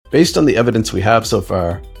Based on the evidence we have so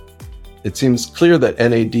far, it seems clear that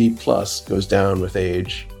NAD plus goes down with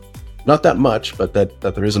age. Not that much, but that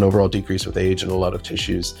there is an overall decrease with age in a lot of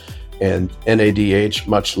tissues, and NADH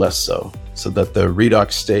much less so. So that the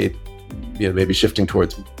redox state, may be shifting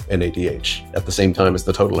towards NADH at the same time as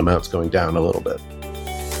the total amount's going down a little bit.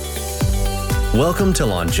 Welcome to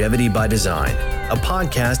Longevity by Design, a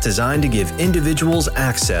podcast designed to give individuals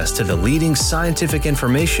access to the leading scientific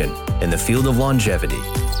information in the field of longevity.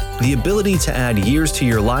 The ability to add years to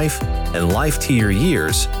your life and life to your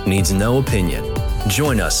years needs no opinion.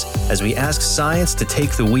 Join us as we ask science to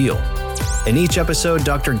take the wheel. In each episode,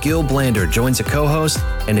 Dr. Gil Blander joins a co-host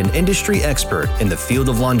and an industry expert in the field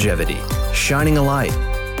of longevity, shining a light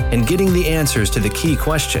and getting the answers to the key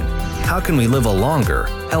question: how can we live a longer,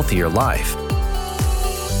 healthier life?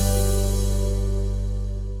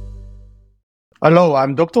 Hello,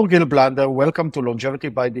 I'm Dr. Gil Blander. Welcome to Longevity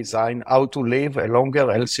by Design, How to Live a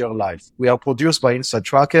Longer, Healthier Life. We are produced by Inside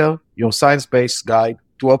Tracker, your science-based guide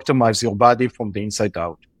to optimize your body from the inside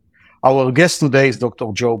out. Our guest today is Dr.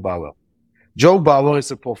 Joe Baur. Joe Baur is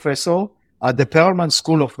a professor at the Perelman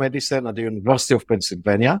School of Medicine at the University of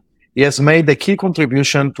Pennsylvania. He has made a key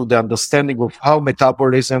contribution to the understanding of how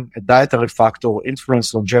metabolism, a dietary factor,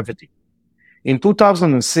 influence longevity. In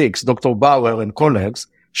 2006, Dr. Baur and colleagues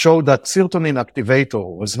showed that serotonin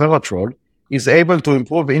activator, Resveratrol, is able to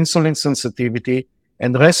improve insulin sensitivity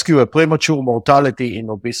and rescue a premature mortality in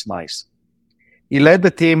obese mice. He led the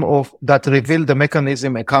team that revealed the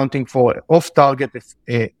mechanism accounting for off-target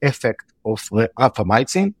effect of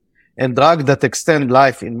rapamycin, and drug that extend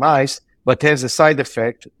life in mice but has a side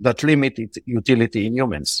effect that limit its utility in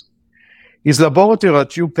humans. His laboratory at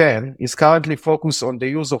UPenn is currently focused on the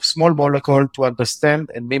use of small molecules to understand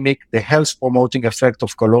and mimic the health-promoting effect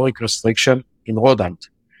of caloric restriction in rodent,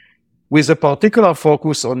 with a particular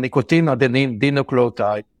focus on nicotine adenine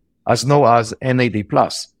dinucleotide, as known as NAD+,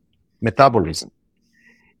 metabolism.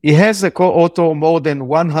 He has co-authored more than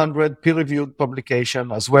 100 peer-reviewed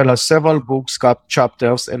publications, as well as several books,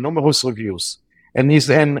 chapters, and numerous reviews, and is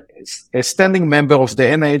a standing member of the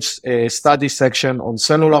NIH study section on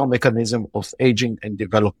cellular mechanism of aging and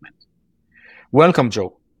development. Welcome,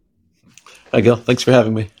 Joe. Hi, Gil. Thanks for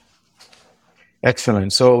having me.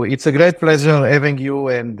 Excellent. So it's a great pleasure having you.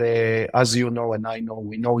 And as you know, and I know,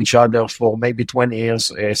 we know each other for maybe 20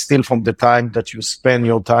 years, still from the time that you spend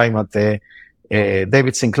your time at the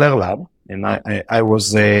David Sinclair lab. And I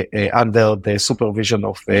was under the supervision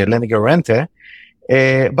of Lenny Guarente.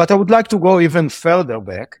 But I would like to go even further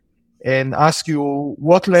back and ask you,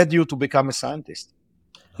 what led you to become a scientist?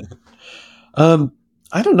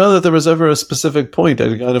 I don't know that there was ever a specific point.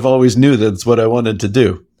 I kind of always knew that's what I wanted to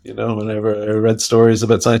do. Whenever I read stories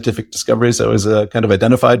about scientific discoveries, I was kind of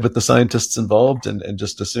identified with the scientists involved and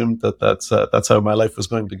just assumed that that's how my life was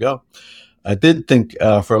going to go. I did think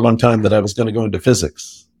for a long time that I was going to go into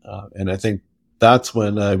physics. And I think that's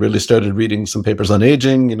when I really started reading some papers on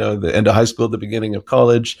aging, the end of high school, the beginning of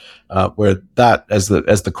college, where that as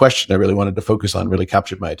the question I really wanted to focus on really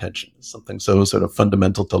captured my attention. Something so sort of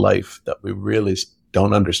fundamental to life that we really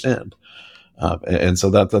don't understand. And so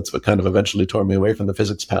that's what kind of eventually tore me away from the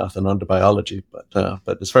physics path and onto biology.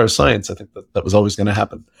 But as far as science, I think that was always going to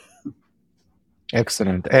happen.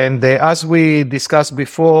 Excellent. And as we discussed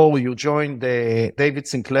before, you joined the David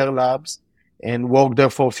Sinclair labs and worked there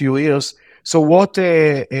for a few years. So what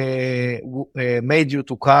made you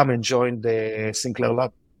to come and join the Sinclair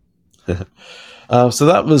lab? So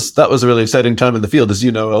that was a really exciting time in the field, as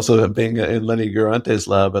you know, also being in Lenny Guarente's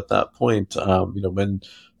lab at that point. When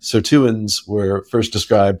sirtuins were first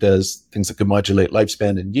described as things that could modulate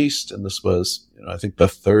lifespan in yeast, and this was, I think, the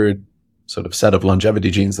third sort of set of longevity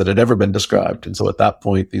genes that had ever been described. And so at that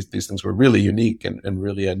point, these things were really unique and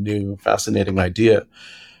really a new, fascinating idea.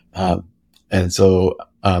 And so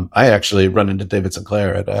I actually run into David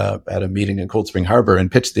Sinclair at a meeting in Cold Spring Harbor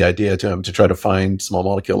and pitched the idea to him to try to find small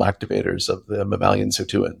molecule activators of the mammalian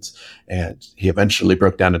sirtuins. And he eventually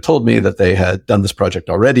broke down and told me that they had done this project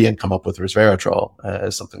already and come up with resveratrol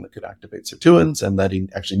as something that could activate sirtuins, and that he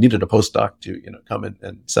actually needed a postdoc to come in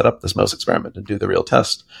and set up this mouse experiment and do the real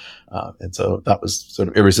test. And so that was sort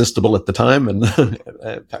of irresistible at the time, and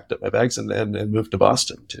I packed up my bags and moved to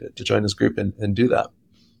Boston to join his group and do that.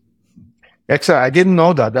 Excellent. I didn't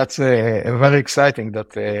know that. That's very exciting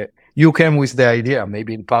that you came with the idea,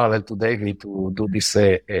 maybe in parallel to David, to do this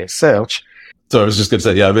search. So I was just going to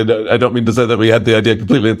say, I don't mean to say that we had the idea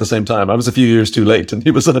completely at the same time. I was a few years too late, and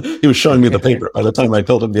he was showing me the paper by the time I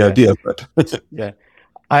told him the idea. But yeah,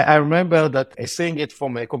 I remember that seeing it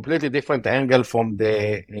from a completely different angle from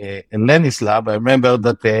the Lenny's lab. I remember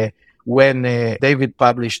that when David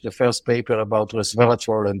published the first paper about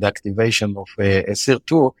resveratrol and the activation of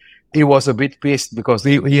SIR2, he was a bit pissed because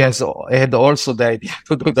he had also the idea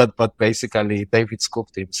to do that, but basically David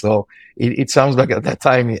scooped him. So it sounds like at that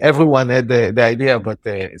time everyone had the idea, but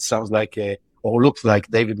it sounds like or looks like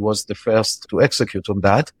David was the first to execute on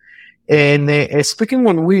that. And speaking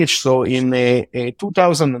on which, so in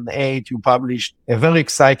 2008, you published a very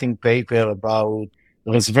exciting paper about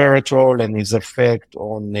resveratrol and its effect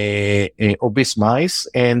on obese mice.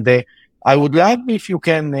 And I would like if you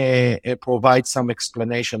can provide some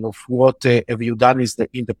explanation of what have you done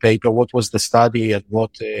in the paper, what was the study, and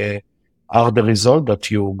what are the results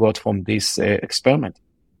that you got from this experiment.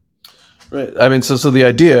 Right. I mean, so the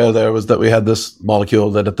idea there was that we had this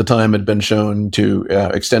molecule that at the time had been shown to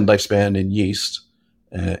extend lifespan in yeast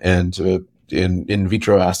and in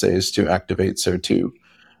vitro assays to activate SIR2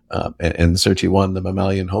 and SIRT1, the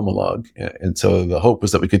mammalian homolog. And so the hope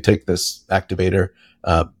was that we could take this activator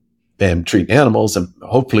and treat animals, and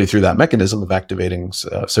hopefully through that mechanism of activating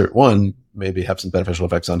SIRT1, maybe have some beneficial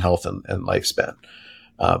effects on health and lifespan.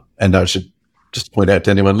 And I should just point out to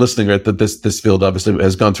anyone listening, right, that this field obviously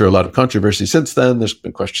has gone through a lot of controversy since then. There's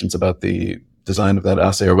been questions about the design of that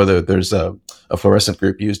assay or whether there's a fluorescent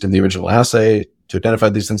group used in the original assay to identify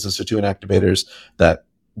these things as SIR2 activators that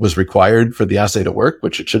was required for the assay to work,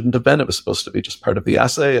 which it shouldn't have been. It was supposed to be just part of the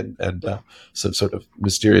assay. And so sort of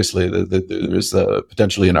mysteriously, there's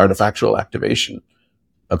potentially an artifactual activation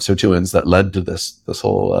of sirtuins that led to this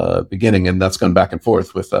whole beginning. And that's gone back and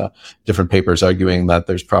forth with different papers arguing that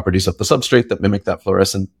there's properties of the substrate that mimic that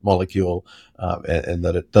fluorescent molecule and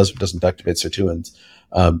that it doesn't activate sirtuins.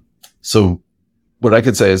 So what I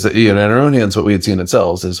could say is that, in our own hands, what we had seen in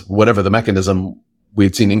cells is whatever the mechanism, we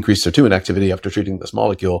had seen increased sirtuin activity after treating this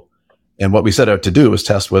molecule. And what we set out to do was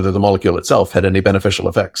test whether the molecule itself had any beneficial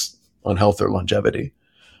effects on health or longevity.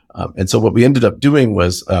 And so what we ended up doing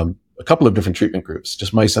was a couple of different treatment groups,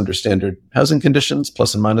 just mice under standard housing conditions,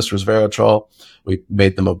 plus and minus resveratrol. We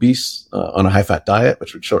made them obese on a high-fat diet,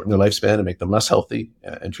 which would shorten their lifespan and make them less healthy,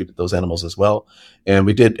 and treated those animals as well. And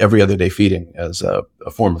we did every other day feeding as a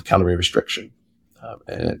form of calorie restriction,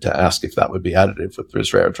 and to ask if that would be additive with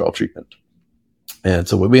resveratrol treatment. And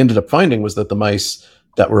so what we ended up finding was that the mice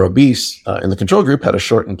that were obese in the control group had a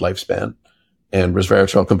shortened lifespan, and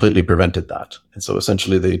resveratrol completely prevented that. And so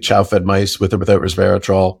essentially the chow-fed mice with or without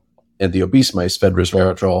resveratrol and the obese mice fed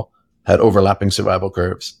resveratrol had overlapping survival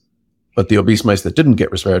curves. But the obese mice that didn't get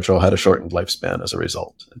resveratrol had a shortened lifespan as a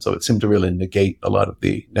result. And so it seemed to really negate a lot of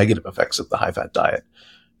the negative effects of the high-fat diet.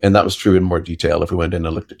 And that was true in more detail. If we went in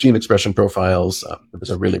and looked at gene expression profiles, there was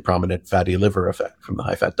a really prominent fatty liver effect from the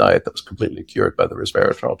high-fat diet that was completely cured by the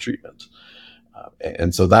resveratrol treatment.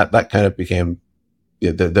 And so that kind of became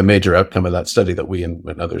the major outcome of that study that we and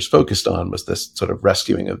others focused on, was this sort of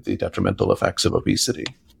rescuing of the detrimental effects of obesity.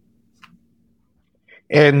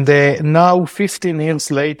 And now, 15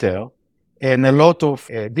 years later, and a lot of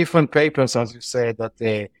different papers, as you said, that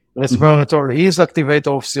resveratrol is activator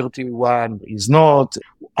of SIRT1, is not.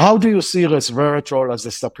 How do you see resveratrol as a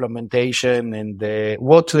supplementation, and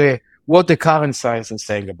what the current science is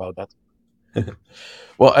saying about that?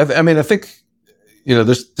 Well, I think,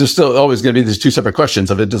 there's still always going to be these two separate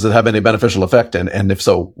questions of it. Does it have any beneficial effect? And if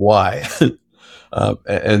so, why?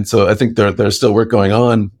 And so I think there's still work going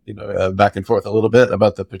on, back and forth a little bit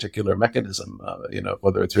about the particular mechanism,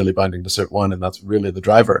 whether it's really binding to SIRT1, and that's really the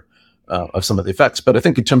driver of some of the effects. But I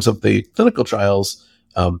think in terms of the clinical trials,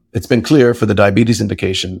 it's been clear for the diabetes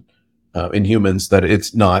indication in humans that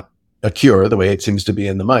it's not a cure the way it seems to be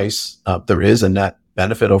in the mice. There is a net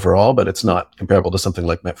benefit overall, but it's not comparable to something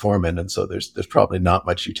like metformin. And so there's probably not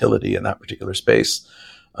much utility in that particular space.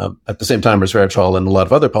 At the same time, resveratrol and a lot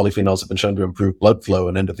of other polyphenols have been shown to improve blood flow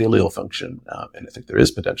and endothelial function. And I think there is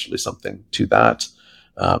potentially something to that.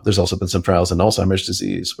 There's also been some trials in Alzheimer's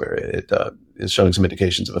disease where it is showing some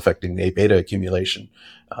indications of affecting A beta accumulation.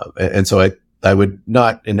 And so I would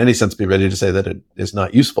not in any sense be ready to say that it is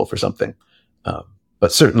not useful for something.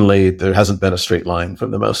 But certainly there hasn't been a straight line from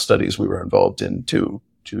the mouse studies we were involved in to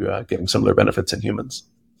getting similar benefits in humans.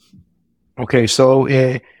 Okay, so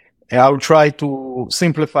I'll try to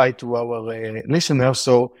simplify to our listeners.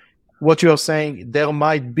 So what you're saying, there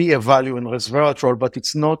might be a value in resveratrol, but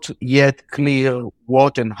it's not yet clear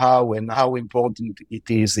what and how important it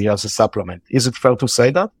is as a supplement. Is it fair to say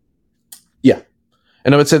that? Yeah.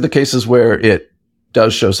 And I would say the cases where it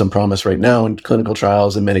does show some promise right now in clinical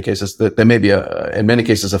trials, in many cases, that there may be in many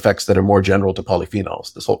cases effects that are more general to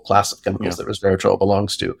polyphenols, this whole class of chemicals that resveratrol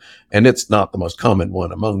belongs to. And it's not the most common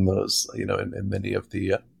one among those, in many of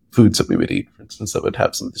the foods that we would eat, for instance, that would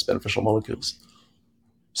have some of these beneficial molecules.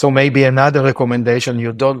 So maybe another recommendation,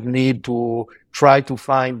 you don't need to try to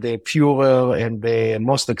find the purer and the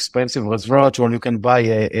most expensive resveratrol. You can buy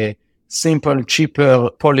a simple, cheaper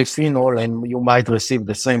polyphenol, and you might receive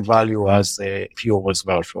the same value as a pure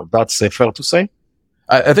resveratrol. That's fair to say?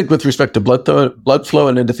 I think with respect to blood flow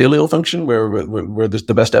and endothelial function, where there's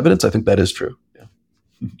the best evidence, I think that is true. Yeah.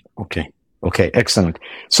 Okay, excellent.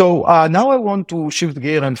 So now I want to shift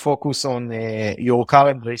gear and focus on your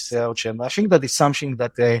current research, and I think that is something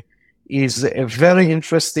that is very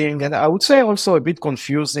interesting, and I would say also a bit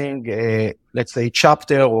confusing, let's say,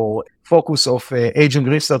 chapter or focus of aging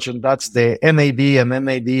research, and that's the NAD and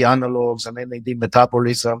NAD analogs and NAD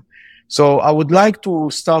metabolism. So I would like to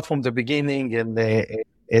start from the beginning and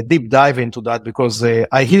a deep dive into that, because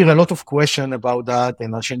I hear a lot of questions about that,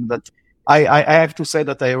 and I think that I have to say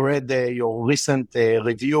that I read your recent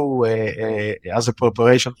review as a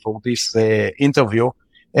preparation for this interview,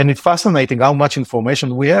 and it's fascinating how much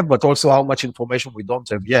information we have, but also how much information we don't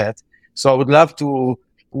have yet. So I would love to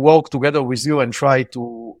work together with you and try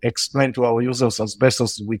to explain to our users as best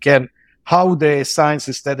as we can how the science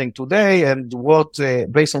is standing today, and what,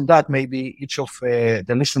 based on that, maybe each of the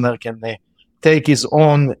listener can take his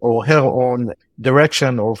own or her own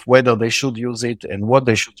direction of whether they should use it and what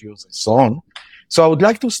they should use and so on. So I would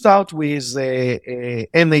like to start with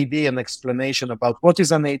NAD, an explanation about what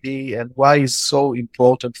is NAD and why it's so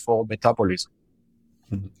important for metabolism.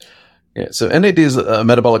 Mm-hmm. Yeah, so NAD is a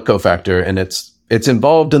metabolic cofactor, and it's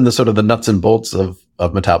involved in the sort of the nuts and bolts of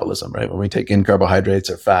metabolism, right? When we take in carbohydrates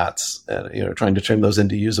or fats, and trying to turn those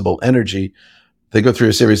into usable energy, they go through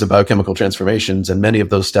a series of biochemical transformations, and many of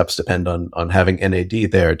those steps depend on having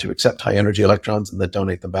NAD there to accept high energy electrons and then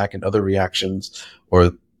donate them back in other reactions,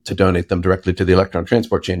 or to donate them directly to the electron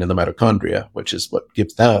transport chain in the mitochondria, which is what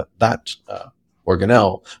gives that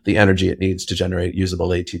organelle the energy it needs to generate usable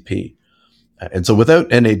ATP. And so without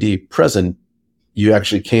NAD present, you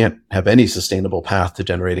actually can't have any sustainable path to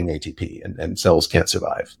generating ATP, and cells can't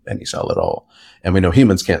survive, any cell at all. And we know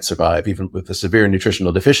humans can't survive even with a severe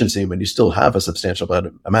nutritional deficiency. When you still have a substantial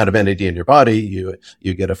amount of NAD in your body,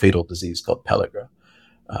 you get a fatal disease called pellagra,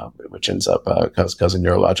 which ends up causing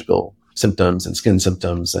neurological symptoms and skin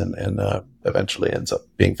symptoms, and eventually ends up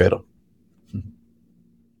being fatal.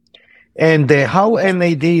 And how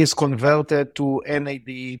NAD is converted to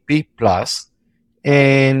NADP+.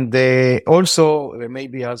 And also,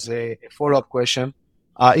 maybe as a follow-up question,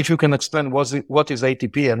 if you can explain what is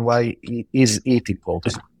ATP and why is it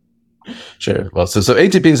important? Sure. Well, so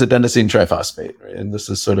ATP is adenosine triphosphate, right? And this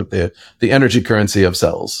is sort of the energy currency of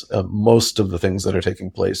cells. Most of the things that are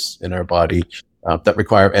taking place in our body that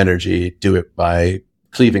require energy do it by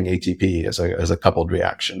cleaving ATP as a coupled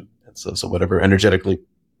reaction. And so whatever energetically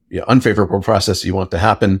unfavorable process you want to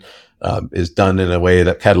happen is done in a way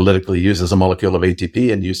that catalytically uses a molecule of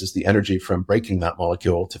ATP and uses the energy from breaking that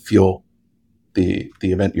molecule to fuel the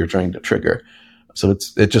event you're trying to trigger. So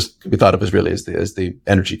it just can be thought of as really as the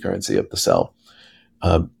energy currency of the cell.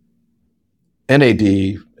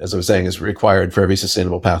 NAD, as I was saying, is required for every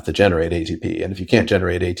sustainable path to generate ATP. And if you can't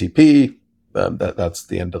generate ATP, that's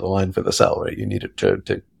the end of the line for the cell, right? You need it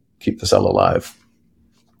to keep the cell alive.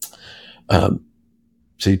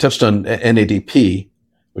 So you touched on NADP,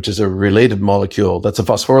 which is a related molecule. That's a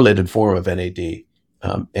phosphorylated form of NAD.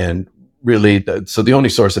 And really, so the only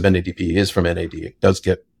source of NADP is from NAD. It does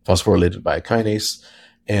get phosphorylated by a kinase.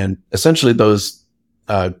 And essentially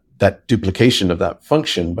that duplication of that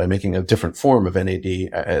function by making a different form of NAD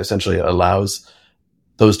essentially allows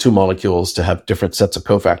those two molecules to have different sets of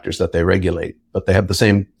cofactors that they regulate, but they have the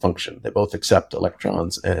same function. They both accept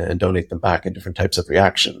electrons and donate them back in different types of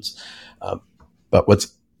reactions.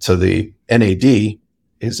 So the NAD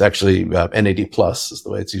is actually NAD plus is the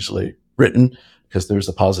way it's usually written, because there's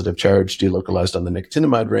a positive charge delocalized on the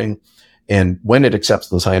nicotinamide ring. And when it accepts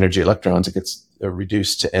those high energy electrons, it gets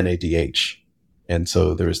reduced to NADH. And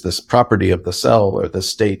so there's this property of the cell, or the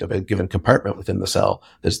state of a given compartment within the cell.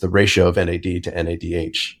 There's the ratio of NAD to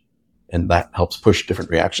NADH. And that helps push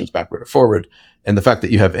different reactions backward or forward. And the fact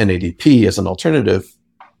that you have NADP as an alternative,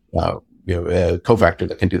 a cofactor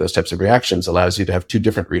that can do those types of reactions, allows you to have two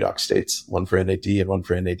different redox states, one for NAD and one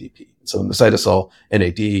for NADP. So in the cytosol,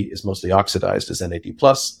 NAD is mostly oxidized as NAD+,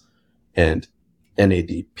 and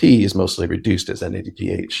NADP is mostly reduced as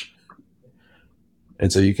NADPH.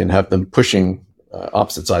 And so you can have them pushing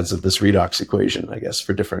opposite sides of this redox equation, I guess,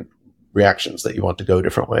 for different reactions that you want to go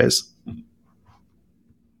different ways.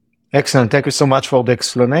 Excellent. Thank you so much for the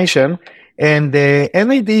explanation. And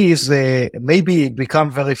NAD is maybe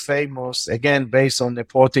become very famous, again, based on the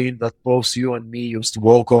protein that both you and me used to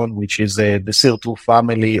work on, which is the SIR2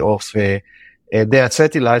 family of the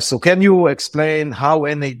acetylize. So can you explain how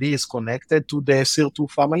NAD is connected to the SIR2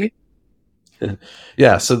 family?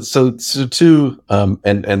 Yeah, so two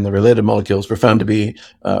and the related molecules were found to be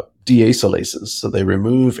deacylases. So they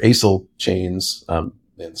remove acyl chains, the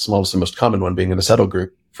smallest and most common one being an acetyl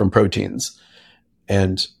group, from proteins.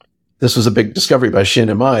 And this was a big discovery by Shin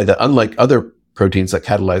and Mai that unlike other proteins that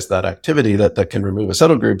catalyze that activity that can remove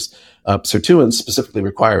acetyl groups, sirtuins specifically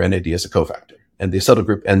require NAD as a cofactor. And the acetyl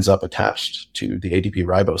group ends up attached to the ADP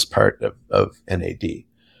ribose part of NAD.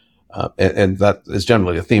 And that is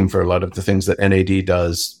generally a theme for a lot of the things that NAD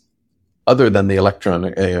does other than the electron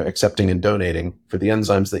accepting and donating. For the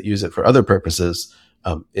enzymes that use it for other purposes,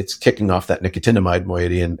 it's kicking off that nicotinamide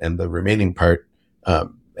moiety, and the remaining part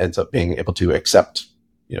ends up being able to accept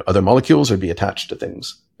other molecules or be attached to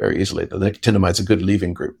things very easily. The nicotinamide's a good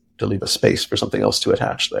leaving group to leave a space for something else to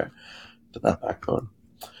attach there to that backbone.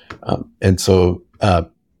 And so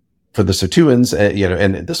for the sirtuins,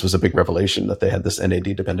 and this was a big revelation that they had this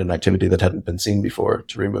NAD-dependent activity that hadn't been seen before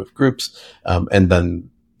to remove groups. And then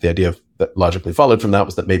the idea that logically followed from that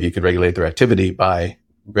was that maybe you could regulate their activity by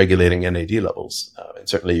regulating NAD levels. And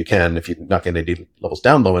certainly you can. If you knock NAD levels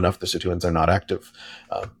down low enough, the sirtuins are not active.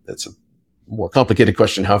 It's a more complicated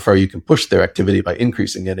question how far you can push their activity by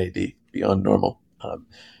increasing NAD beyond normal.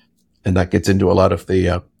 And that gets into a lot of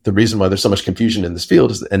the reason why there's so much confusion in this field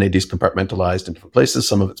is that NAD is compartmentalized in different places.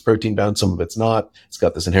 Some of it's protein bound, some of it's not. It's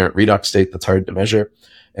got this inherent redox state that's hard to measure.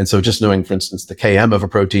 And so just knowing, for instance, the KM of a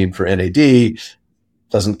protein for NAD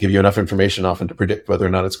doesn't give you enough information often to predict whether or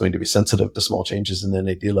not it's going to be sensitive to small changes in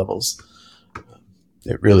NAD levels.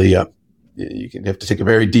 It really, you have to take a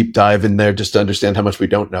very deep dive in there just to understand how much we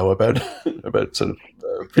don't know about sort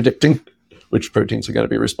of predicting which proteins are going to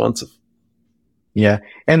be responsive. Yeah.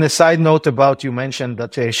 And a side note about, you mentioned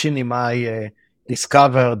that Shinimai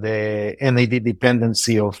discovered the NAD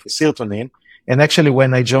dependency of serotonin. And actually,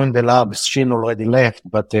 when I joined the lab, Shin already left,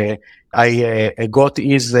 but I got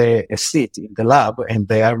his seat in the lab.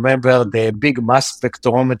 And I remember the big mass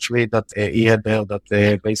spectrometry that he had there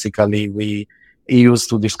that basically he used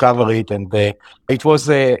to discover it. And it was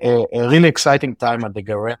a really exciting time at the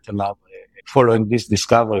Garrett lab following this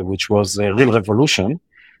discovery, which was a real revolution.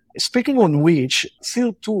 Speaking on which,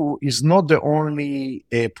 SIR2 is not the only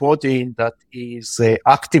protein that is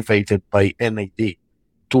activated by NAD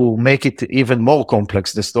to make it even more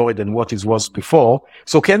complex, the story, than what it was before.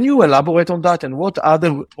 So can you elaborate on that, and what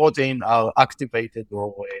other proteins are activated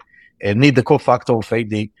or need the cofactor of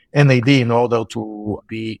NAD in order to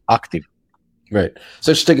be active? Right.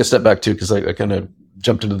 So just take a step back too, because I kind of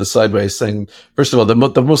jumped into the sideways thing. First of all,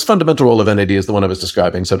 the most fundamental role of NAD is the one I was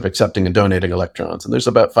describing, sort of accepting and donating electrons. And there's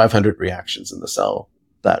about 500 reactions in the cell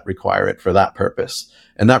that require it for that purpose.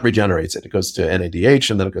 And that regenerates it. It goes to NADH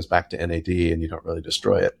and then it goes back to NAD and you don't really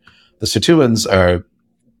destroy it. The sirtuins are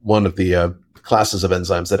one of the classes of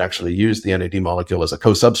enzymes that actually use the NAD molecule as a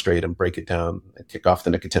co-substrate and break it down and kick off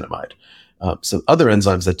the nicotinamide. So other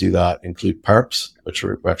enzymes that do that include PARPs, which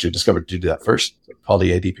were actually discovered to do that first,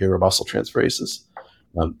 poly-ADP ribosyl transferases.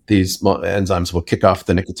 These enzymes will kick off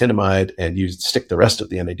the nicotinamide and stick the rest of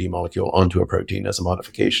the NAD molecule onto a protein as a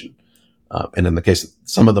modification. And in the case of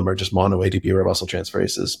some of them are just mono-ADP ribosyl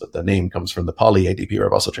transferases, but the name comes from the poly-ADP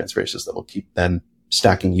ribosyl transferases that will keep then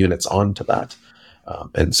stacking units onto that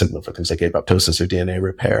and signal for things like apoptosis or DNA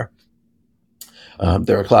repair.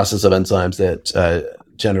 There are classes of enzymes that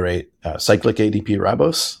generate cyclic ADP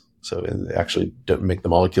ribose, so they actually don't make the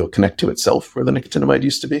molecule connect to itself where the nicotinamide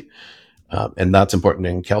used to be. And that's important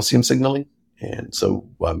in calcium signaling. And so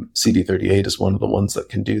CD38 is one of the ones that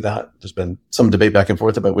can do that. There's been some debate back and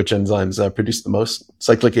forth about which enzymes produce the most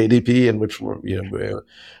cyclic ADP and which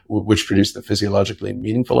produce the physiologically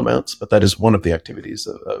meaningful amounts. But that is one of the activities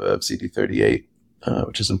of CD38,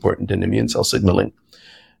 which is important in immune cell signaling.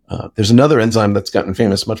 There's another enzyme that's gotten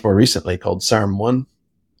famous much more recently called SARM1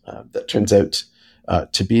 that turns out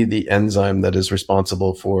to be the enzyme that is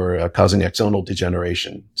responsible for causing axonal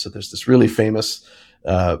degeneration. So there's this really famous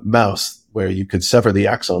mouse where you could sever the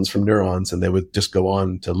axons from neurons and they would just go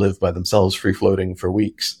on to live by themselves free-floating for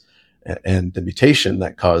weeks. And the mutation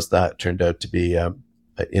that caused that turned out to be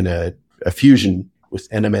in a fusion with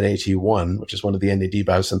NMNAT1, which is one of the NAD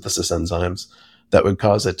biosynthesis enzymes, that would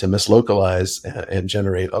cause it to mislocalize and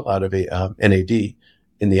generate a lot of NAD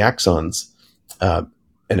in the axons.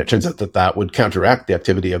 And it turns out that would counteract the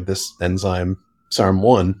activity of this enzyme,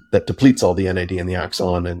 SARM1, that depletes all the NAD in the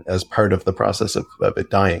axon and as part of the process of it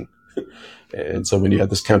dying. And so when you had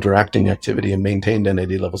this counteracting activity and maintained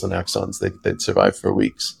NAD levels in axons, they'd survive for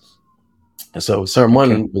weeks. So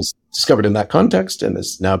SARM1 was discovered in that context and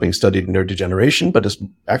is now being studied in neurodegeneration, but is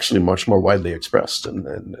actually much more widely expressed,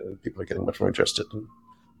 and people are getting much more interested in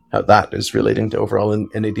how that is relating to overall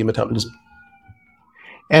NAD metabolism.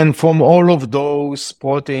 And from all of those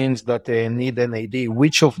proteins that need NAD,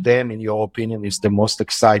 which of them, in your opinion, is the most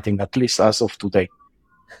exciting, at least as of today?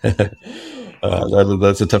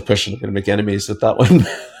 That's a tough question. I'm going to make enemies with that one.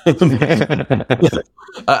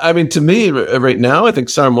 I mean, to me, right now, I think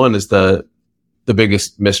SARM1 is the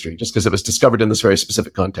biggest mystery, just because it was discovered in this very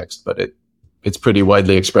specific context, but it's pretty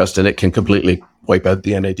widely expressed, and it can completely wipe out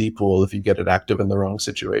the NAD pool if you get it active in the wrong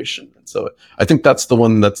situation. And so I think that's the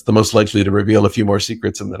one that's the most likely to reveal a few more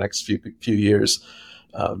secrets in the next few years.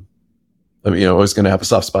 I mean, always going to have a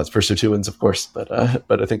soft spot for sirtuins, of course, but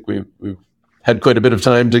I think we've had quite a bit of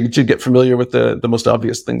time to get familiar with the most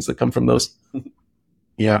obvious things that come from those.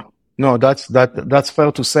 Yeah, no, that's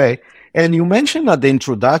fair to say. And you mentioned at the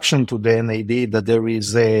introduction to the NAD that there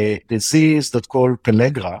is a disease that's called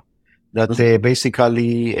pellagra, that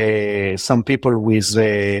basically some people with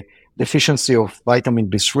deficiency of vitamin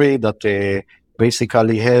B3 that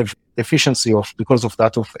basically have deficiency because of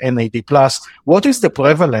that of NAD+. What is the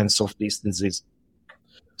prevalence of this disease?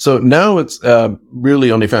 So now it's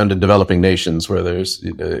really only found in developing nations where there's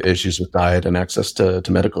issues with diet and access to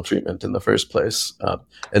medical treatment in the first place.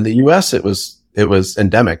 In the U.S., it was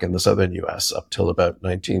endemic in the southern U.S. up till about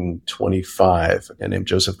 1925. A guy named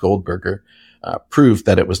Joseph Goldberger proved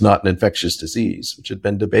that it was not an infectious disease, which had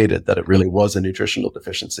been debated, that it really was a nutritional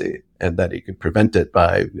deficiency and that he could prevent it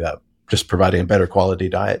by just providing a better quality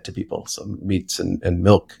diet to people, some meats and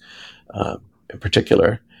milk in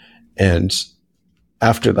particular. And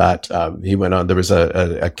after that, he went on. There was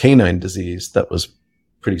a canine disease that was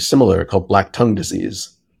pretty similar called black tongue disease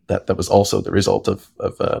that was also the result of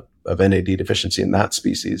NAD deficiency in that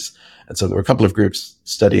species. And so there were a couple of groups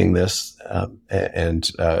studying this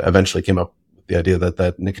and eventually came up with the idea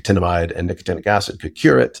that nicotinamide and nicotinic acid could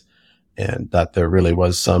cure it, and that there really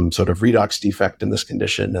was some sort of redox defect in this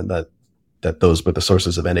condition, and that those were the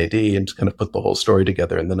sources of NAD, and kind of put the whole story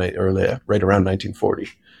together in the right around 1940.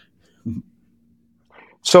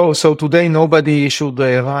 So today nobody should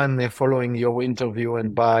run following your interview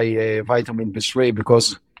and buy vitamin B3,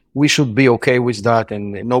 because we should be okay with that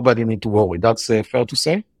and nobody need to worry. That's fair to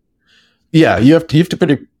say? Yeah, you have to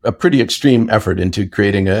put a pretty extreme effort into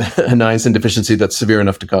creating a niacin deficiency that's severe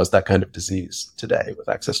enough to cause that kind of disease today with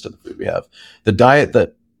access to the food we have. The diet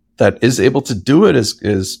that is able to do it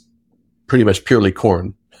is pretty much purely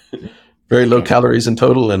corn. Very low calories in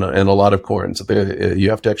total and a lot of corn. So you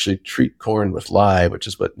have to actually treat corn with lye, which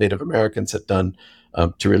is what Native Americans had done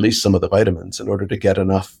to release some of the vitamins in order to get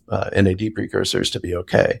enough NAD precursors to be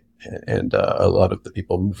okay. And a lot of the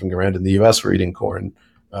people moving around in the U.S. were eating corn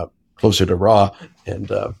closer to raw and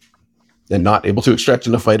not able to extract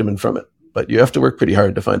enough vitamin from it. But you have to work pretty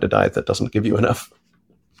hard to find a diet that doesn't give you enough.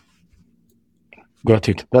 Got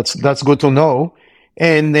it. That's good to know.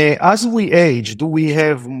 And as we age, do we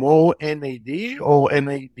have more NAD or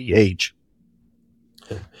NADH?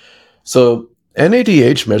 So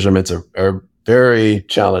NADH measurements are very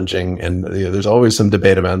challenging, and there's always some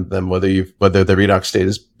debate about them, whether the redox state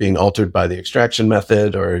is being altered by the extraction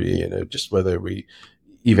method, or just whether we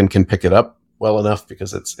even can pick it up well enough,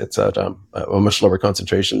 because it's at a much lower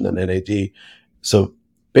concentration than NAD. So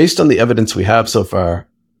based on the evidence we have so far,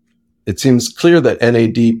 it seems clear that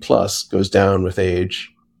NAD plus goes down with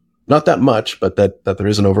age, not that much, but that there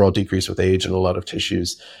is an overall decrease with age in a lot of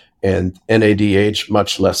tissues, and NADH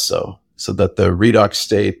much less so. So that the redox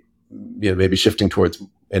state, may be shifting towards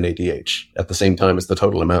NADH at the same time as the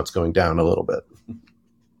total amount's going down a little bit.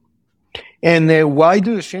 And why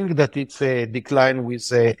do you think that it's a decline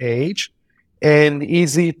with age? And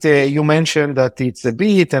is it, you mentioned that it's a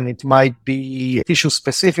bit and it might be tissue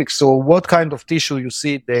specific. So what kind of tissue you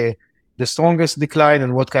see the strongest decline,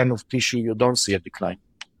 and what kind of tissue you don't see a decline?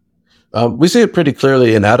 We see it pretty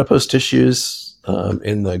clearly in adipose tissues,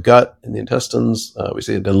 in the gut, in the intestines. We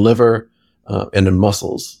see it in liver, and in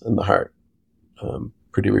muscles in the heart,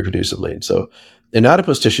 pretty reproducibly. So in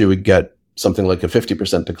adipose tissue, we get something like a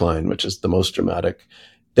 50% decline, which is the most dramatic.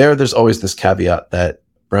 There's always this caveat that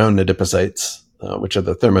brown adipocytes, which are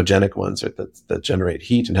the thermogenic ones that generate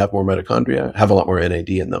heat and have more mitochondria, have a lot more NAD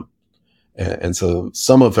in them. And so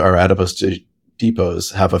some of our adipose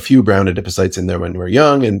depots have a few brown adipocytes in there when we're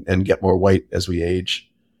young and get more white as we age.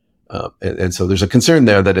 And so there's a concern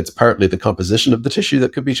there that it's partly the composition of the tissue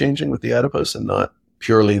that could be changing with the adipose and not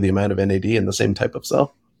purely the amount of NAD in the same type of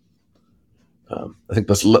cell. I think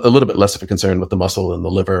that's a little bit less of a concern with the muscle and the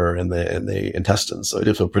liver and the intestines. So I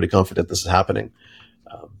do feel pretty confident this is happening.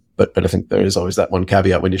 But I think there is always that one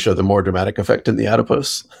caveat when you show the more dramatic effect in the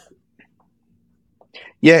adipose.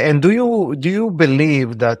 Yeah, and do you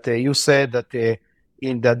believe that you said that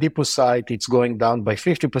in the adipocyte it's going down by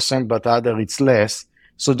 50%, but other it's less?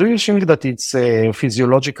 So do you think that it's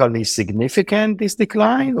physiologically significant, this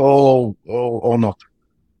decline, or not?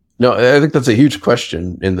 No, I think that's a huge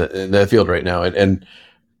question in the field right now, and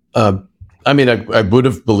I mean, I would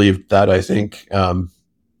have believed that. I think,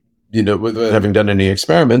 without having done any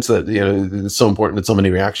experiments, that it's so important in so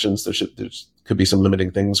many reactions. There could be some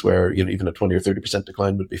limiting things where even a 20 or 30%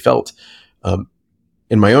 decline would be felt.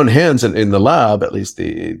 In my own hands and in the lab, at least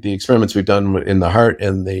the experiments we've done in the heart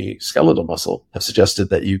and the skeletal muscle have suggested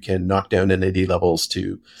that you can knock down NAD levels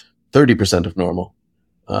to 30% of normal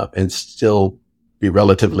and still be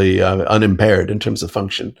relatively unimpaired in terms of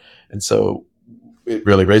function. And so it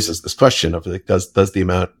really raises this question of like, does the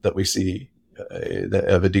amount that we see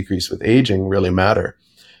of a decrease with aging really matter?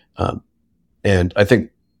 And I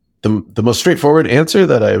think the most straightforward answer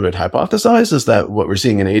that I would hypothesize is that what we're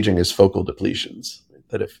seeing in aging is focal depletions.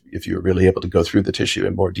 That if you were really able to go through the tissue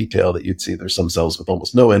in more detail, that you'd see there's some cells with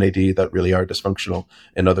almost no NAD that really are dysfunctional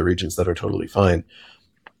and other regions that are totally fine.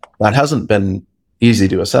 That hasn't been easy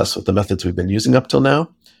to assess with the methods we've been using up till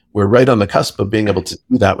now. We're right on the cusp of being able to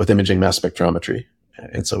do that with imaging mass spectrometry.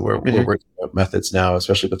 And so we're working out methods now,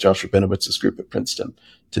 especially with Josh Rabinowitz's group at Princeton,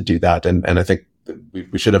 to do that. And I think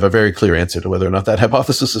we should have a very clear answer to whether or not that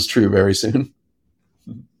hypothesis is true very soon.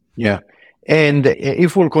 Yeah. And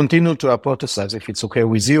if we'll continue to hypothesize, if it's okay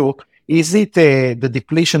with you, is it the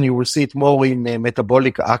depletion, you will see it more in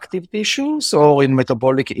metabolic active tissues or in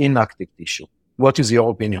metabolic inactive tissue? What is your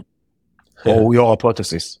opinion or your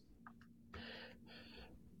hypothesis?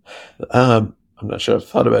 I'm not sure I've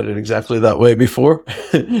thought about it exactly that way before,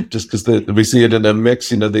 just because we see it in a mix.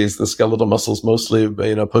 The skeletal muscles mostly,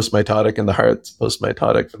 post-mitotic, and the heart's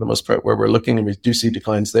post-mitotic for the most part, where we're looking, and we do see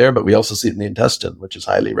declines there, but we also see it in the intestine, which is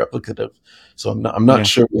highly replicative. So I'm not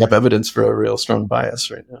sure we have evidence for a real strong bias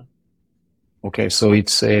right now. Okay, so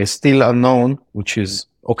it's still unknown, which is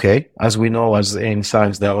okay. As we know, as in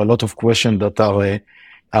science, there are a lot of questions that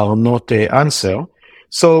are not answered.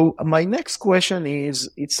 So my next question is,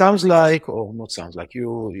 it sounds like, or not sounds like,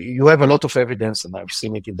 you have a lot of evidence, and I've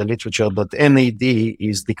seen it in the literature, that NAD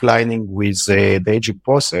is declining with the aging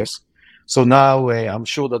process. So now I'm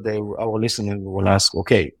sure that our listeners will ask,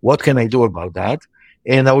 okay, what can I do about that?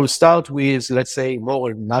 And I will start with, let's say,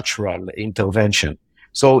 more natural intervention.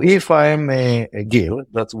 So if I'm a Gil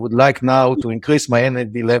that would like now to increase my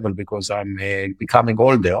NAD level because I'm becoming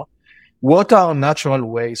older, what are natural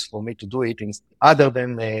ways for me to do it other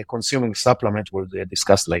than consuming supplement we'll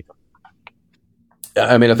discuss later?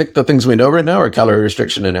 I mean, I think the things we know right now are calorie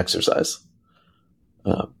restriction and exercise.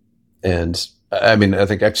 And I mean, I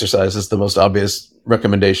think exercise is the most obvious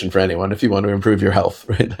recommendation for anyone if you want to improve your health,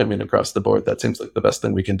 right? I mean, across the board, that seems like the best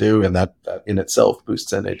thing we can do. And that in itself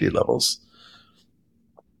boosts NAD levels.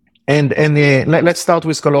 And let's start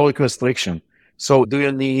with caloric restriction. So do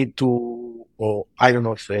you need to, or I don't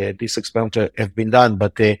know if this experiment have been done,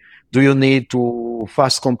 but do you need to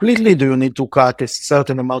fast completely? Do you need to cut a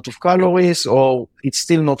certain amount of calories, or it's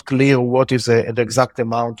still not clear what is the exact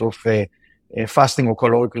amount of fasting or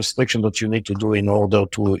caloric restriction that you need to do in order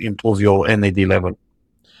to improve your NAD level?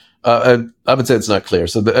 I would say it's not clear.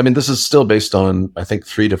 So, this is still based on, I think,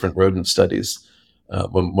 3 different rodent studies.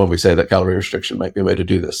 When we say that calorie restriction might be a way to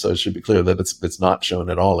do this. So it should be clear that it's not shown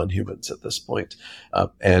at all in humans at this point.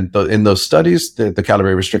 In those studies, the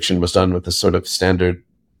calorie restriction was done with this sort of standard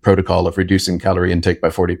protocol of reducing calorie intake by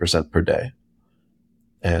 40% per day.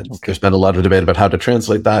 And there's been a lot of debate about how to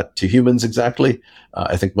translate that to humans exactly.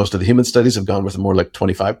 I think most of the human studies have gone with a more like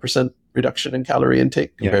 25% reduction in calorie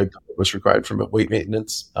intake compared to what was required from weight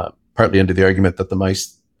maintenance, partly under the argument that the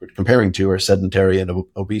mice we're comparing to are sedentary and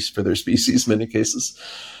obese for their species in many cases.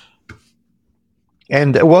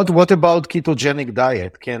 And what about ketogenic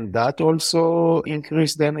diet? Can that also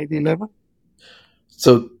increase the NAD level?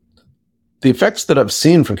 So the effects that I've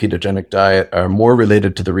seen from ketogenic diet are more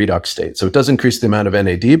related to the redox state. So it does increase the amount of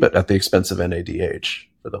NAD, but at the expense of NADH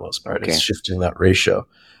for the most part. Okay. It's shifting that ratio.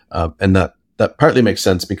 And that partly makes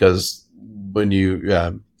sense because when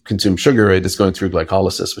you consume sugar, it is going through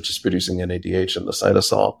glycolysis, which is producing NADH in the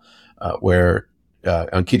cytosol, where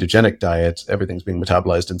on ketogenic diet, everything's being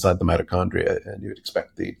metabolized inside the mitochondria, and you would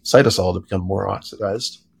expect the cytosol to become more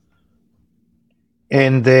oxidized.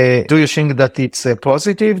 And do you think that it's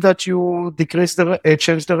positive that you change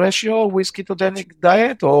the ratio with ketogenic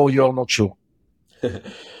diet, or you're not sure?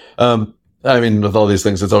 With all these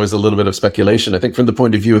things, it's always a little bit of speculation. I think from the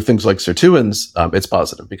point of view of things like sirtuins, it's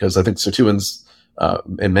positive because I think sirtuins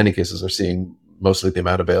in many cases are seeing mostly the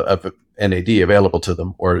amount of NAD available to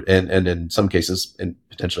them, and in some cases,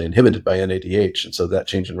 potentially inhibited by NADH. And so that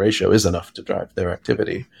change in ratio is enough to drive their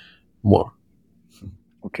activity more.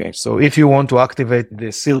 Okay, so if you want to activate the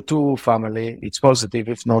SIR2 family, it's positive.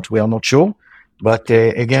 If not, we are not sure. But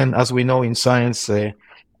again, as we know in science,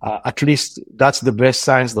 at least that's the best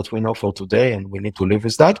science that we know for today, and we need to live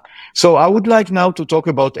with that. So I would like now to talk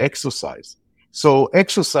about exercise. So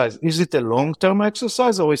exercise, is it a long-term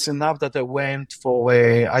exercise, or is it enough that I went for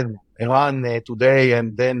a run today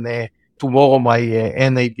and then tomorrow my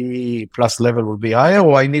NAD plus level will be higher,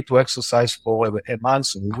 or I need to exercise for a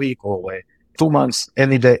month, a week, or 2 months?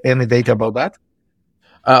 Any data about that?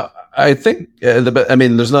 I think,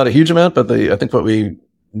 there's not a huge amount, but I think what we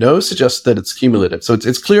know suggests that it's cumulative. So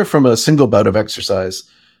it's clear from a single bout of exercise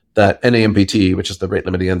that NAMPT, which is the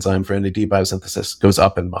rate-limiting enzyme for NAD biosynthesis, goes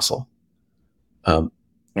up in muscle.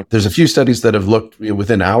 There's a few studies that have looked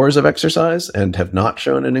within hours of exercise and have not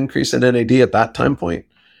shown an increase in NAD at that time point.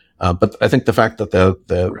 But I think the fact that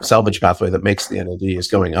the salvage pathway that makes the NAD is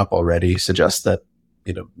going up already suggests that,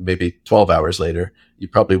 maybe 12 hours later, you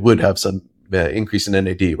probably would have some increase in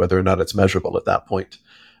NAD, whether or not it's measurable at that point.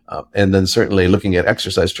 And then certainly looking at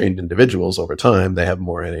exercise-trained individuals over time, they have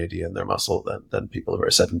more NAD in their muscle than people who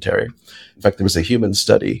are sedentary. In fact, there was a human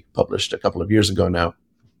study published a couple of years ago now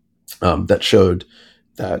that showed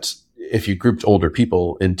that if you grouped older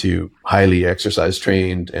people into highly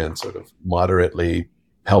exercise-trained and sort of moderately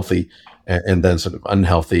healthy, and then sort of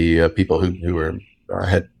unhealthy people who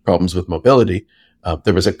had problems with mobility,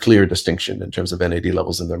 there was a clear distinction in terms of NAD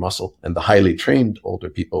levels in their muscle. And the highly trained older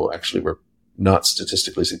people actually were not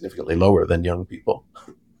statistically significantly lower than young people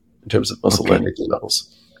in terms of muscle NAD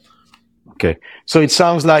levels. Okay. So it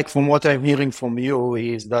sounds like from what I'm hearing from you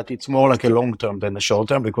is that it's more like a long term than a short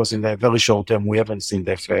term, because in the very short term, we haven't seen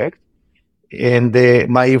the effect. And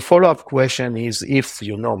my follow-up question is, if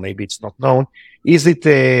maybe it's not known, is it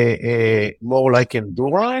a more like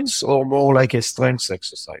endurance or more like a strength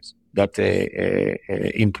exercise that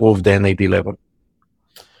improve the NAD level?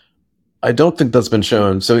 I don't think that's been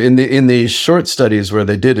shown. So in the short studies where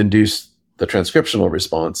they did induce the transcriptional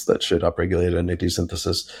response that should upregulate NAD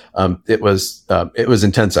synthesis, it was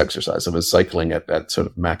intense exercise. It was cycling at sort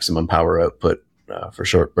of maximum power output for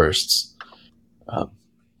short bursts.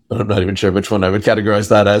 But I'm not even sure which one I would categorize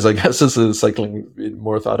that as. I guess this is cycling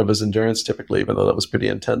more thought of as endurance typically, even though that was pretty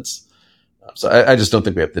intense. So I just don't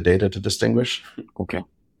think we have the data to distinguish.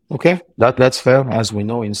 Okay, that's fair. As we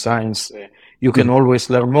know in science, you can always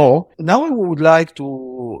learn more. Now I would like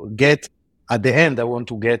to get, at the end, I want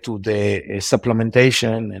to get to the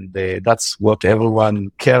supplementation, and that's what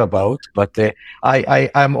everyone care about. But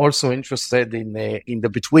I'm also interested in the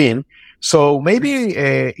between. So maybe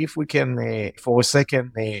if we can, for a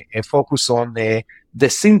second, focus on the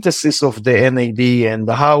synthesis of the NAD and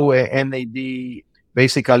how NAD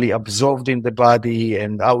basically absorbed in the body,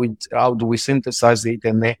 and how do we synthesize it,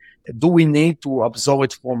 and do we need to absorb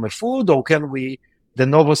it from a food, or can we de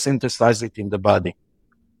novo synthesize it in the body?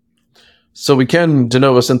 So we can de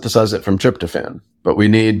novo synthesize it from tryptophan, but we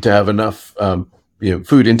need to have enough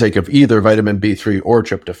food intake of either vitamin B3 or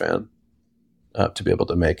tryptophan to be able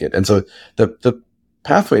to make it. And so the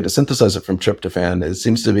pathway to synthesize it from tryptophan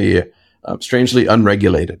seems to be strangely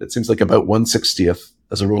unregulated. It seems like about 1/60th,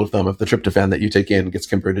 as a rule of thumb, of the tryptophan that you take in gets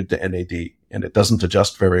converted to NAD, and it doesn't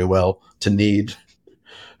adjust very well to need.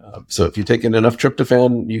 So if you take in enough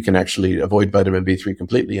tryptophan, you can actually avoid vitamin B3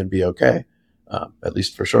 completely and be okay, at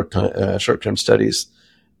least for short-term studies.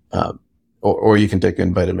 Or you can take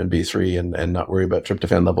in vitamin B3 and not worry about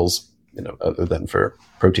tryptophan levels, other than for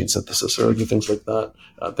protein synthesis or other things like that.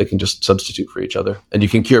 They can just substitute for each other. And you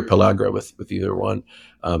can cure pellagra with either one.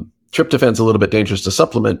 Tryptophan's a little bit dangerous to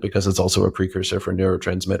supplement because it's also a precursor for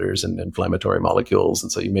neurotransmitters and inflammatory molecules. And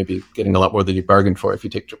so you may be getting a lot more than you bargained for if you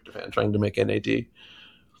take tryptophan trying to make NAD.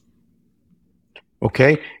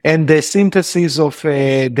 Okay. And the synthesis of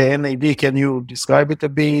the NAD, can you describe it a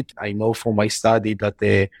bit? I know from my study that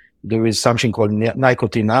there is something called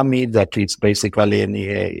nicotinamide, that it's basically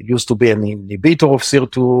it used to be an inhibitor of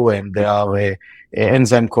SIR2, and there are an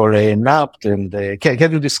enzyme called NAPT. And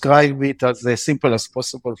can you describe it as simple as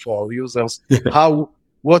possible for our users?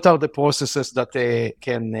 What are the processes that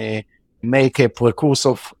can make a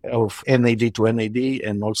precursor of NAD to NAD,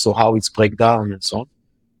 and also how it's break down and so on?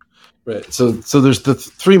 Right. So there's the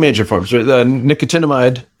three major forms. Right? The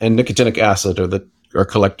nicotinamide and nicotinic acid are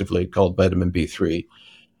collectively called vitamin B3.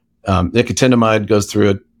 Nicotinamide goes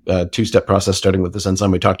through a two-step process starting with this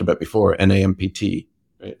enzyme we talked about before, NAMPT.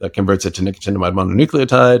 Right? That converts it to nicotinamide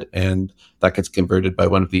mononucleotide, and that gets converted by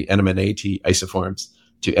one of the NMNAT isoforms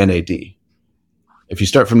to NAD. If you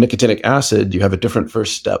start from nicotinic acid, you have a different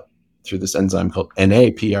first step through this enzyme called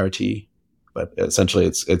NAPRT, but essentially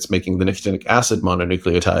it's making the nicotinic acid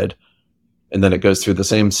mononucleotide, and then it goes through the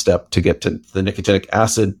same step to get to the nicotinic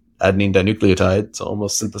acid adenine dinucleotide, it's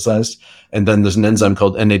almost synthesized, and then there's an enzyme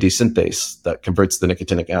called NAD synthase that converts the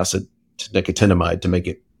nicotinic acid to nicotinamide to make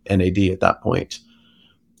it NAD at that point.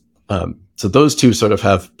 So those two sort of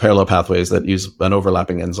have parallel pathways that use an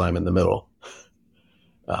overlapping enzyme in the middle.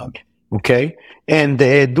 Okay. And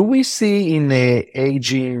do we see in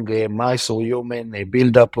aging mice or human a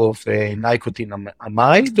buildup of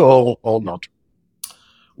nicotinamide or not?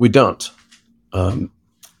 We don't.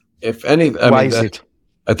 If any, Why is it?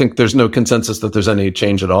 I think there's no consensus that there's any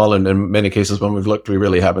change at all. And in many cases, when we've looked, we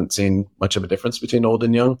really haven't seen much of a difference between old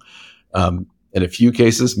and young. In a few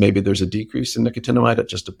cases, maybe there's a decrease in nicotinamide at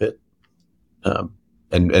just a bit.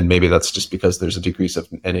 And maybe that's just because there's a decrease of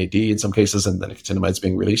NAD in some cases, and the nicotinamide is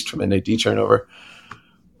being released from NAD turnover.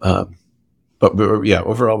 But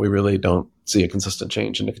overall, we really don't see a consistent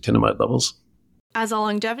change in nicotinamide levels. As a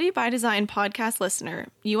Longevity by Design podcast listener,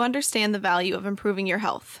 you understand the value of improving your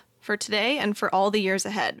health for today and for all the years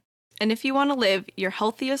ahead. And if you want to live your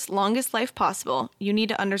healthiest, longest life possible, you need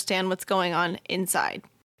to understand what's going on inside.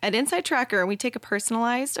 At Inside Tracker, we take a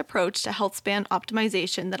personalized approach to health span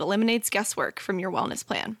optimization that eliminates guesswork from your wellness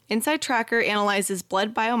plan. Inside Tracker analyzes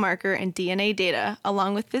blood biomarker and DNA data,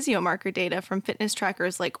 along with physiomarker data from fitness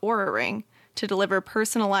trackers like Oura Ring, to deliver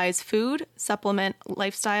personalized food, supplement,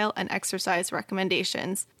 lifestyle, and exercise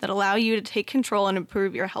recommendations that allow you to take control and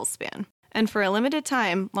improve your health span. And for a limited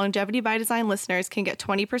time, Longevity by Design listeners can get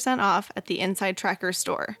 20% off at the Inside Tracker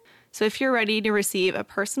store. So if you're ready to receive a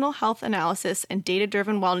personal health analysis and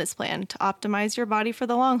data-driven wellness plan to optimize your body for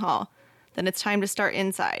the long haul, then it's time to start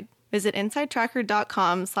inside. Visit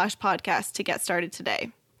insidetracker.com/podcast to get started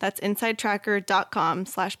today. That's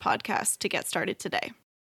insidetracker.com/podcast to get started today.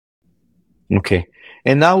 Okay.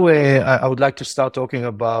 And now I would like to start talking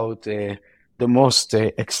about the most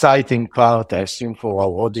exciting part, I assume, for our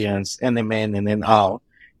audience, NMN and NR.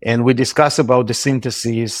 And we discuss about the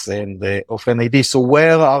synthesis and of NAD. So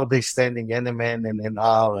where are they standing, NMN and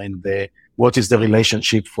NR, and what is the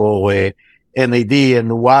relationship for NAD,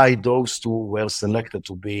 and why those two were selected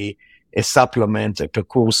to be a supplement, a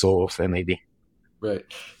precursor of NAD? Right.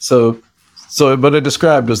 So what I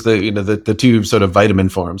described was the two sort of vitamin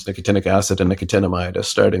forms, nicotinic acid and nicotinamide, as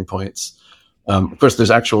starting points. Of course,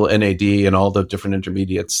 there's actual NAD and all the different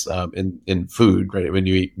intermediates in food. Right, when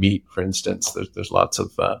you eat meat, for instance, there's lots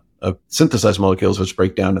of synthesized molecules which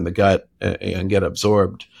break down in the gut and get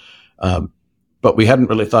absorbed. But we hadn't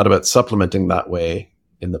really thought about supplementing that way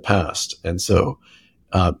in the past. And so,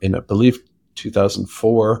 in I believe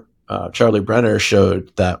 2004, Charlie Brenner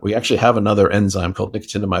showed that we actually have another enzyme called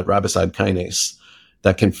nicotinamide riboside kinase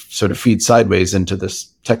that can sort of feed sideways into this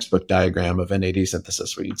textbook diagram of NAD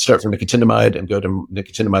synthesis, where you'd start from nicotinamide and go to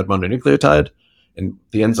nicotinamide mononucleotide. And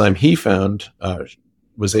the enzyme he found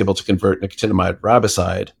was able to convert nicotinamide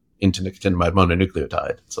riboside into nicotinamide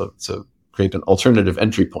mononucleotide. So create an alternative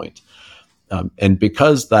entry point. And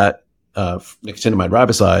because that nicotinamide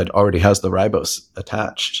riboside already has the ribose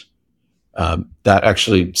attached, that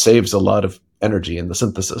actually saves a lot of energy in the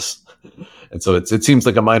synthesis. And so it seems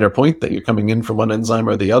like a minor point that you're coming in from one enzyme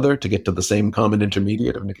or the other to get to the same common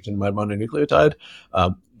intermediate of nicotinamide mononucleotide,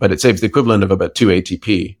 but it saves the equivalent of about 2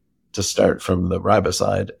 ATP to start from the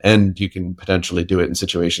riboside. And you can potentially do it in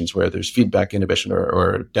situations where there's feedback inhibition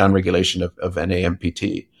or downregulation of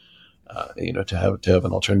NAMPT, to have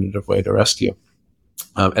an alternative way to rescue.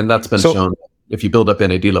 And that's been shown if you build up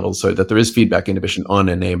NAD levels, so that there is feedback inhibition on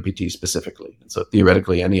NAMPT specifically. And so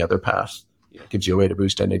theoretically, any other path gives you a way to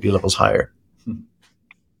boost NAD levels higher.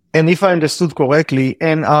 And if I understood correctly,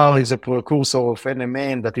 NR is a precursor of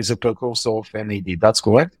NMN that is a precursor of NAD. That's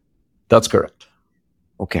correct? That's correct.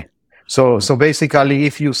 Okay. So basically,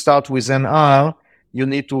 if you start with NR, you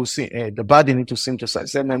need to the body need to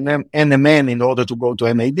synthesize NMN in order to go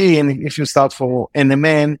to NAD. And if you start for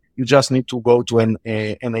NMN, you just need to go to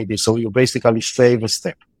NAD. So you basically save a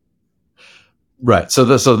step. Right. So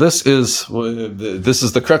this is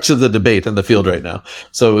the crux of the debate in the field right now.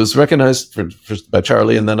 So it was recognized by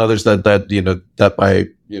Charlie and then others that by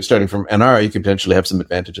starting from NR, you can potentially have some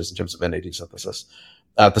advantages in terms of NAD synthesis.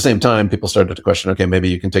 At the same time, people started to question, okay, maybe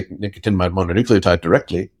you can take nicotinamide mononucleotide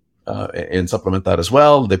directly and supplement that as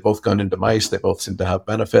well. They've both gone into mice. They both seem to have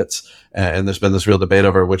benefits. And there's been this real debate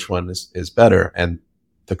over which one is better. And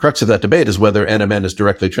the crux of that debate is whether NMN is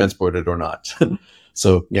directly transported or not.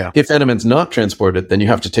 So if NMN's not transported, then you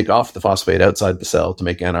have to take off the phosphate outside the cell to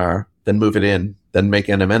make NR, then move it in, then make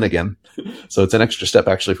NMN again. So it's an extra step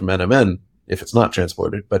actually from NMN if it's not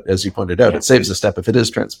transported. But as you pointed out, it saves a step if it is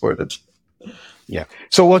transported. Yeah.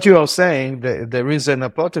 So what you are saying, there is an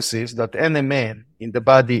hypothesis that NMN in the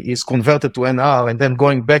body is converted to NR and then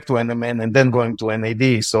going back to NMN and then going to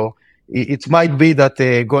NAD. So it might be that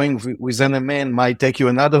going with NMN might take you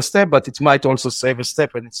another step, but it might also save a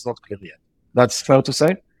step, and it's not clear yet. That's fair to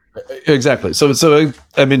say? Exactly. So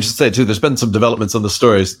I mean, just to say too, there's been some developments on the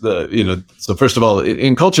stories. So first of all,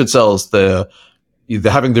 in cultured cells, the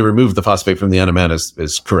having to remove the phosphate from the NMN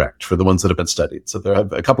is correct for the ones that have been studied. So there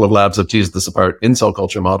have a couple of labs have teased this apart in cell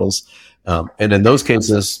culture models. And in those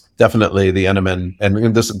cases, definitely the NMN,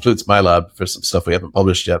 and this includes my lab for some stuff we haven't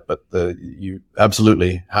published yet, but you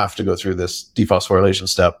absolutely have to go through this dephosphorylation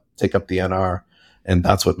step, take up the NR, and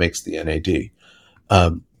that's what makes the NAD.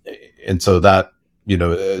 And so that,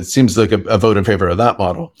 it seems like a vote in favor of that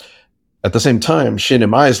model. At the same time, Shin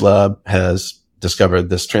and Mai's lab has discovered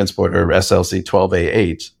this transporter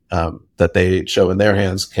SLC12A8 that they show in their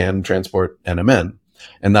hands can transport NMN,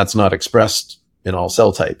 and that's not expressed in all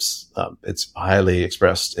cell types. It's highly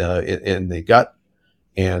expressed in the gut,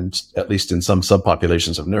 and at least in some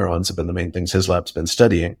subpopulations of neurons have been the main things his lab's been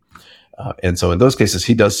studying. And so in those cases,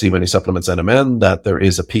 he does see when he supplements NMN that there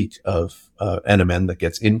is a peak of NMN that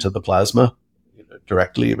gets into the plasma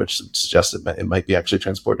directly, which suggests it might be actually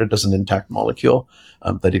transported as an intact molecule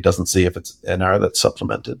that he doesn't see if it's NR that's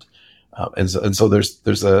supplemented. And so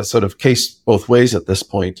there's a sort of case both ways at this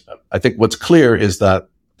point. I think what's clear is that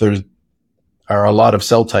there are a lot of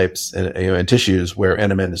cell types and tissues where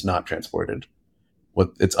NMN is not transported.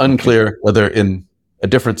 It's unclear whether in a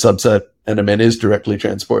different subset NMN is directly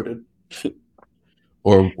transported,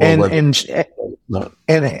 or not.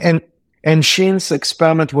 And Shin's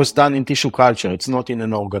experiment was done in tissue culture. It's not in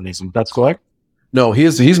an organism. That's correct? No,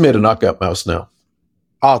 he's made a knockout mouse now.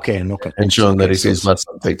 Okay, knockout. And shown that he sees less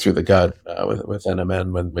uptake through the gut with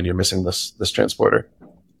NMN when you're missing this transporter.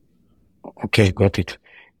 Okay, got it.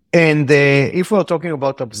 And if we're talking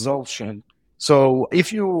about absorption, so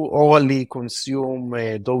if you orally consume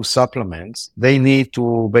those supplements, they need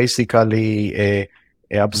to basically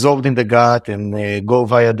absorbed in the gut and go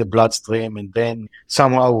via the bloodstream and then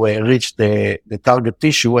somehow reach the target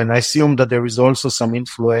tissue. And I assume that there is also some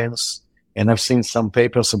influence, and I've seen some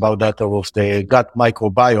papers about that, of the gut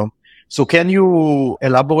microbiome. So can you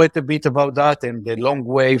elaborate a bit about that and the long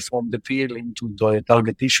way from the pill into the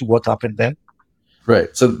target tissue? What happened then?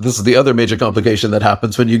 Right. So this is the other major complication that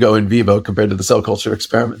happens when you go in vivo compared to the cell culture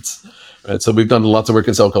experiments. Right. So we've done lots of work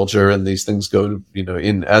in cell culture, and these things go,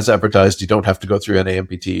 in as advertised. You don't have to go through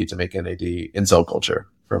NAMPT to make NAD in cell culture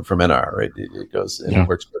from NR, right? It goes and it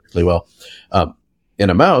works perfectly well.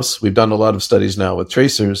 In a mouse, we've done a lot of studies now with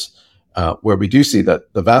tracers, where we do see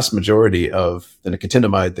that the vast majority of the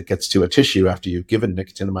nicotinamide that gets to a tissue after you've given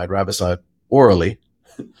nicotinamide riboside orally,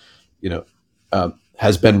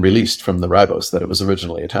 has been released from the ribose that it was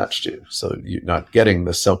originally attached to. So you're not getting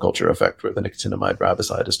the cell culture effect where the nicotinamide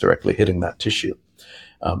riboside is directly hitting that tissue.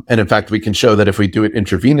 And in fact, we can show that if we do it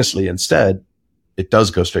intravenously instead, it does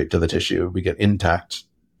go straight to the tissue. We get intact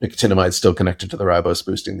nicotinamide still connected to the ribose,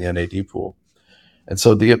 boosting the NAD pool. And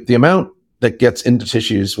so the amount that gets into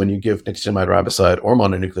tissues when you give nicotinamide riboside or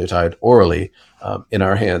mononucleotide orally in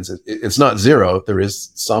our hands, it's not zero. There is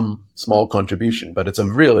some small contribution, but it's a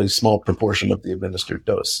really small proportion of the administered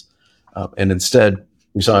dose. And instead,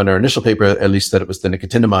 we saw in our initial paper, at least, that it was the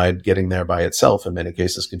nicotinamide getting there by itself, in many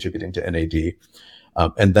cases contributing to NAD,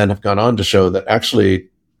 and then have gone on to show that actually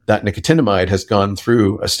that nicotinamide has gone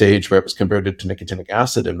through a stage where it was converted to nicotinic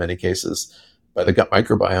acid in many cases by the gut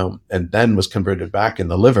microbiome, and then was converted back in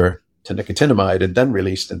the liver to nicotinamide and then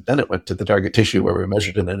released, and then it went to the target tissue where we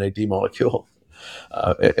measured an NAD molecule.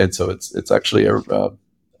 And so it's actually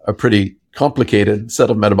a pretty complicated set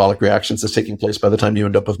of metabolic reactions that's taking place by the time you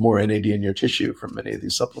end up with more NAD in your tissue from many of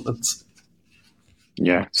these supplements.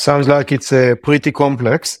 Yeah, sounds like it's pretty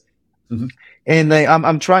complex. Mm-hmm. And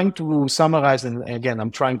I'm trying to summarize, and again,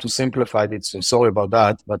 I'm trying to simplify it, so sorry about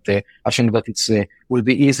that, but I think that it's will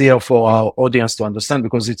be easier for our audience to understand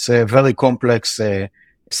because it's a very complex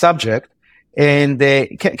subject. And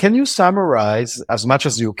can you summarize as much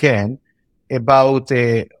as you can about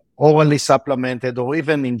orally supplemented or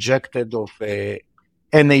even injected of NAD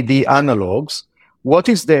analogs? What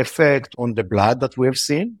is the effect on the blood that we have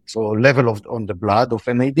seen? So level on the blood of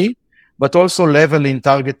NAD, but also level in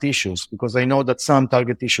target tissues, because I know that some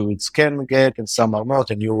target tissue it can get and some are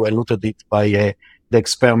not, and you alluded it by the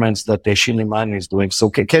experiments that Shiniman is doing. So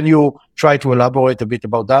can you try to elaborate a bit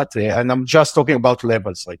about that? And I'm just talking about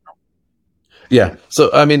levels right now. Yeah. So,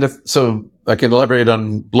 I mean, so I can elaborate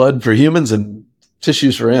on blood for humans and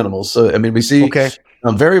tissues for animals. So, I mean, we see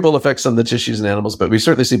Variable effects on the tissues in animals, but we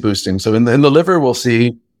certainly see boosting. So in the liver, we'll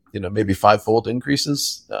see, maybe 5-fold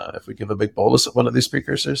increases if we give a big bolus of one of these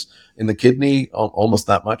precursors. In the kidney, almost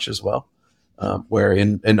that much as well. Where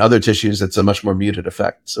in other tissues, it's a much more muted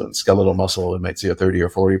effect. So in skeletal muscle, we might see a 30 or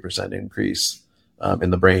 40% increase.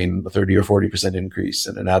 In the brain, a 30 or 40% increase.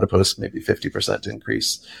 And in adipose, maybe 50%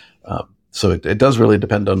 increase. So it does really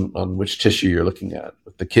depend on which tissue you're looking at,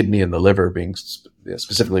 with the kidney and the liver being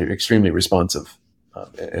specifically extremely responsive,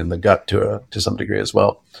 and the gut to some degree as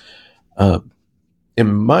well.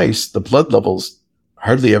 In mice, the blood levels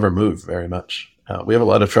hardly ever move very much. We have a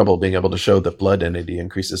lot of trouble being able to show that blood NAD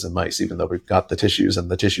increases in mice, even though we've got the tissues,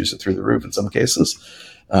 and the tissues are through the roof in some cases.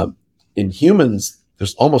 In humans,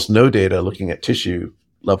 there's almost no data looking at tissue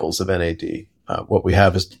levels of NAD. What we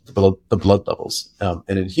have is the blood levels.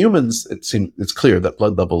 And in humans, it's clear that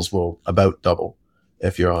blood levels will about double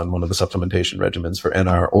if you're on one of the supplementation regimens for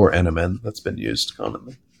NR or NMN that's been used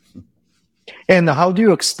commonly. And how do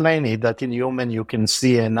you explain it that in human you can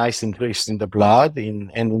see a nice increase in the blood, and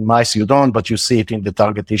in mice you don't, but you see it in the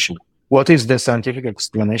target tissue? What is the scientific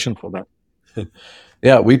explanation for that?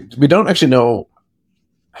 Yeah, we don't actually know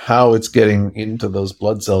how it's getting into those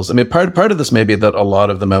blood cells. I mean, part of this may be that a lot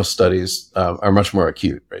of the mouse studies are much more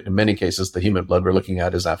acute, right? In many cases, the human blood we're looking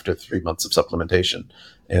at is after 3 months of supplementation.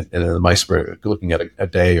 And in the mice, we're looking at a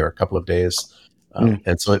day or a couple of days.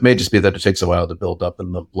 And so it may just be that it takes a while to build up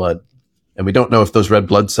in the blood. And we don't know if those red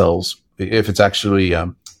blood cells, if it's actually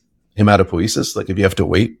hematopoiesis, like if you have to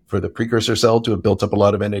wait for the precursor cell to have built up a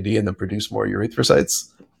lot of NAD and then produce more erythrocytes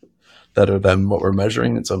that are then what we're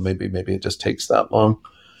measuring. And so maybe it just takes that long.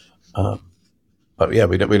 But yeah,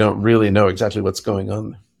 we don't really know exactly what's going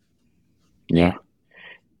on. Yeah.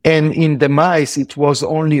 And in the mice, it was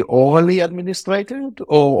only orally administered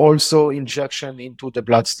or also injection into the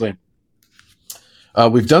bloodstream?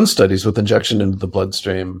 We've done studies with injection into the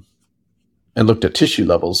bloodstream and looked at tissue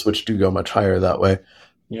levels, which do go much higher that way.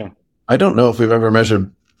 Yeah. I don't know if we've ever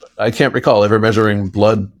measured, I can't recall ever measuring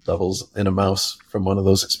blood levels in a mouse from one of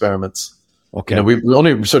those experiments. Okay. We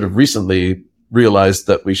only sort of recently realized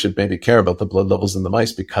that we should maybe care about the blood levels in the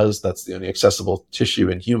mice because that's the only accessible tissue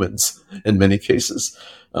in humans in many cases.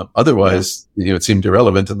 Otherwise, it seemed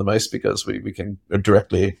irrelevant in the mice because we can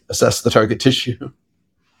directly assess the target tissue.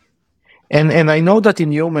 And I know that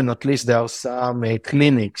in human, at least, there are some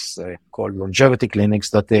clinics called longevity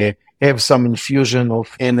clinics that have some infusion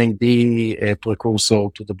of NAD precursor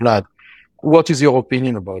to the blood. What is your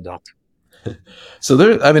opinion about that?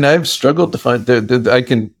 So I've struggled to find, I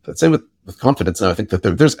can say with confidence now, I think that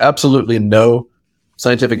there's absolutely no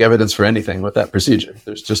scientific evidence for anything with that procedure.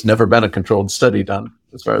 There's just never been a controlled study done,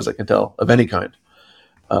 as far as I can tell, of any kind.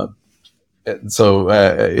 And so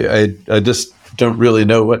I just don't really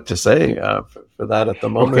know what to say for that at the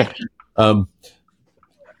moment. Okay.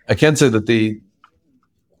 I can say that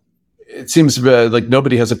it seems like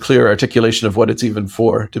nobody has a clear articulation of what it's even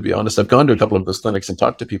for, to be honest. I've gone to a couple of those clinics and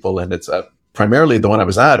talked to people, and it's primarily the one I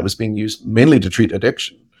was at, it was being used mainly to treat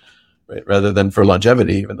addiction, right, rather than for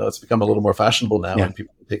longevity, even though it's become a little more fashionable now and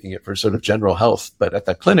people are taking it for sort of general health. But at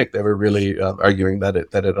that clinic, they were really arguing that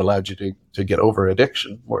it allowed you to get over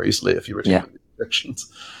addiction more easily if you were taking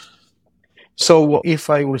addictions. So if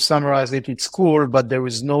I will summarize it, it's cool, but there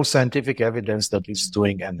is no scientific evidence that it's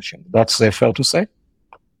doing anything. That's fair to say?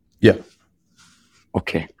 Yeah.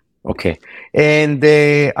 Okay. And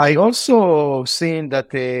I also seen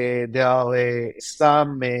that there are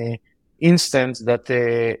some instance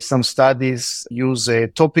that some studies use a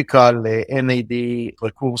topical NAD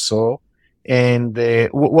precursor. And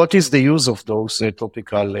what is the use of those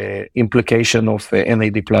topical implication of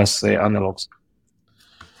NAD plus analogs?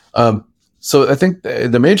 So I think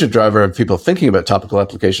the major driver of people thinking about topical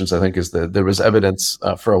applications, I think, is that there was evidence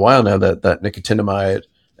for a while now that nicotinamide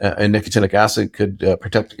and nicotinic acid could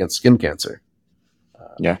protect against skin cancer.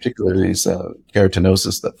 Particularly these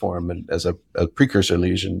keratinosis that form as a precursor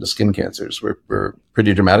lesion to skin cancers were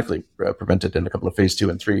pretty dramatically prevented in a couple of phase 2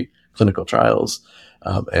 and 3 clinical trials.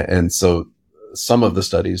 And so some of the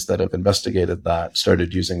studies that have investigated that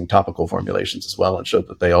started using topical formulations as well and showed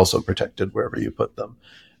that they also protected wherever you put them.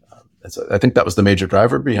 And so I think that was the major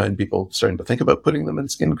driver behind people starting to think about putting them in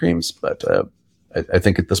skin creams. But I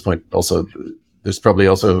think at this point also, there's probably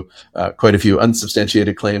also quite a few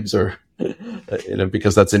unsubstantiated claims or,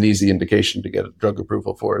 because that's an easy indication to get a drug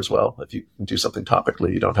approval for as well. If you can do something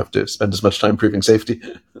topically, you don't have to spend as much time proving safety.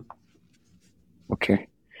 Okay.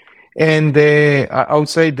 And I would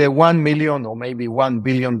say the $1 million or maybe $1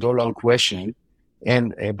 billion question,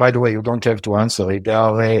 and by the way, you don't have to answer it. There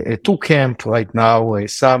are two camps right now,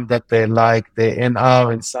 some that like the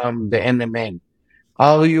NR and some the NMN.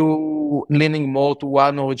 Are you leaning more to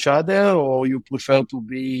one or each other, or you prefer to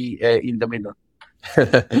be in the middle?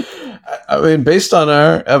 I mean, based on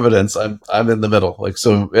our evidence, I'm in the middle. Like,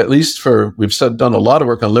 so at least we've done a lot of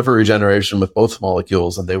work on liver regeneration with both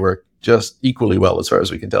molecules, and they work just equally well as far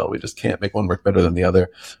as we can tell. We just can't make one work better than the other.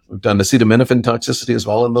 We've done acetaminophen toxicity as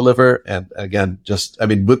well in the liver, and again,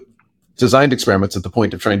 with designed experiments at the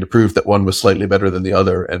point of trying to prove that one was slightly better than the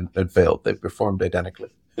other, and failed. They performed identically,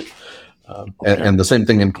 and the same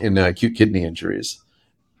thing in acute kidney injuries.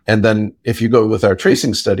 And then if you go with our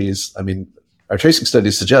tracing studies, I mean, our tracing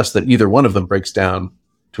studies suggest that either one of them breaks down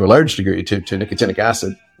to a large degree to nicotinic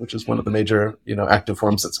acid, which is one of the major, active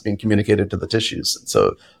forms that's being communicated to the tissues. And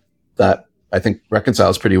so that, I think,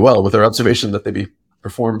 reconciles pretty well with our observation that they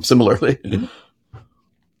perform similarly.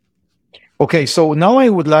 Okay, so now I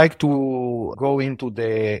would like to go into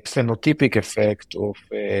the phenotypic effect of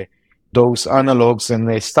those analogs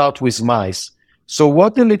and start with mice. So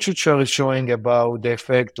what the literature is showing about the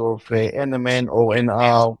effect of NMN or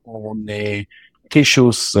NR on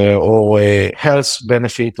tissues or health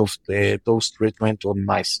benefit of those treatment on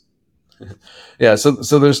mice? Yeah,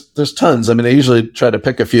 so there's tons. I mean, I usually try to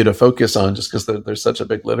pick a few to focus on just because there's such a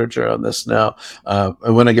big literature on this now.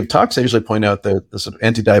 And when I give talks, I usually point out the sort of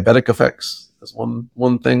anti-diabetic effects as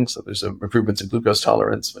one thing. So there's improvements in glucose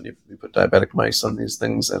tolerance when you put diabetic mice on these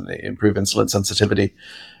things, and they improve insulin sensitivity.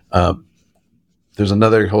 There's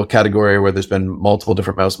another whole category where there's been multiple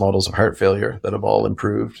different mouse models of heart failure that have all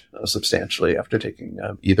improved substantially after taking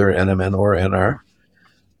either NMN or NR.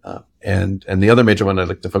 And the other major one I'd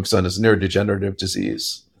like to focus on is neurodegenerative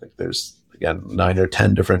disease. I think there's, again, 9 or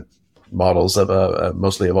 10 different models of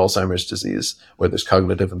mostly of Alzheimer's disease where there's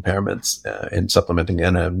cognitive impairments, in supplementing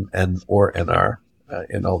NMN or NR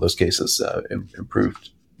in all those cases improved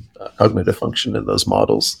cognitive function in those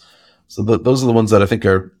models. So those are the ones that I think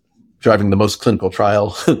are driving the most clinical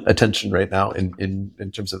trial attention right now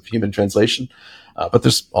in terms of human translation. But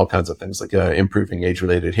there's all kinds of things like improving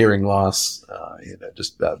age-related hearing loss,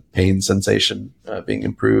 just pain sensation being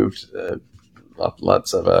improved,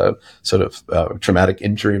 lots of sort of traumatic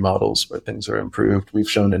injury models where things are improved. We've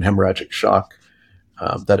shown in hemorrhagic shock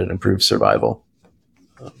that it improves survival.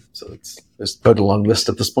 So there's quite a long list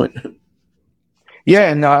at this point.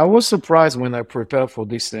 Yeah, and I was surprised when I prepared for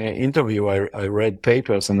this interview. I read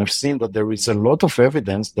papers, and I've seen that there is a lot of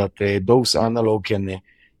evidence that those analog can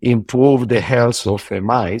improve the health of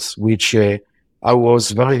mice, which I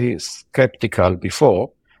was very skeptical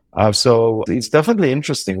before. So it's definitely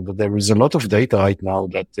interesting that there is a lot of data right now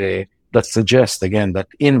that suggests, again, that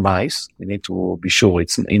in mice, we need to be sure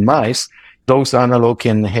it's in mice, those analog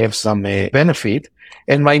can have some benefit.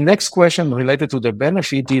 And my next question related to the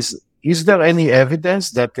benefit is there any evidence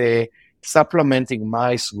that supplementing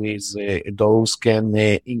mice with those can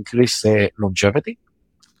increase longevity?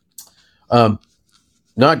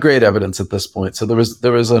 Not great evidence at this point. So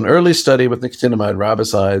there was an early study with nicotinamide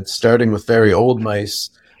riboside, starting with very old mice,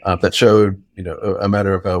 that showed a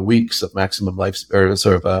matter of weeks of maximum life, or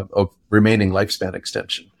sort of remaining lifespan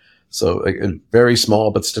extension. So a very small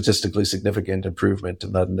but statistically significant improvement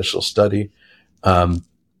in that initial study.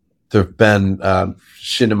 There have been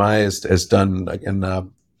Shinemai has done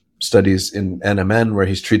again studies in NMN where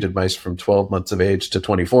he's treated mice from 12 months of age to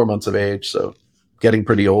 24 months of age, so getting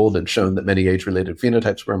pretty old, and shown that many age-related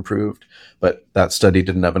phenotypes were improved. But that study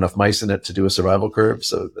didn't have enough mice in it to do a survival curve,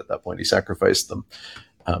 so at that point he sacrificed them.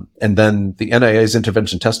 And then the NIA's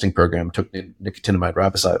intervention testing program took nicotinamide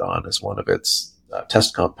riboside on as one of its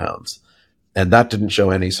test compounds. And that didn't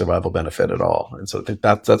show any survival benefit at all. And so I think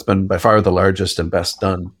that's been by far the largest and best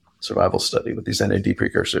done survival study with these NAD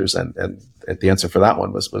precursors. And the answer for that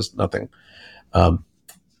one was nothing.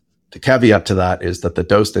 The caveat to that is that the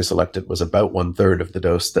dose they selected was about 1/3 of the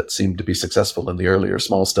dose that seemed to be successful in the earlier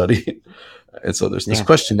small study. And so there's this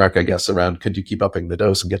question mark, I guess, around could you keep upping the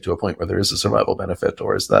dose and get to a point where there is a survival benefit,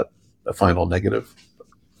 or is that a final negative?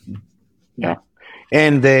 Yeah.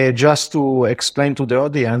 And just to explain to the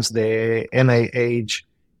audience, the NIH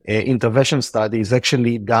intervention study is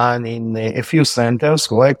actually done in a few centers,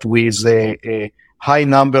 correct, with a high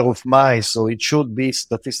number of mice. So it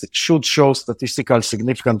should show statistical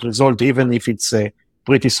significant result, even if it's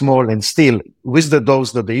pretty small. And still, with the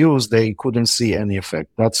dose that they use, they couldn't see any effect.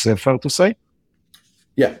 That's fair to say?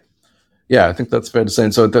 Yeah, I think that's fair to say.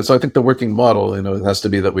 And so I think the working model, it has to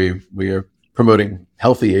be that we are promoting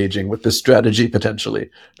healthy aging with this strategy potentially.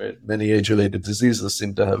 Right? Many age-related diseases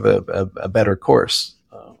seem to have a better course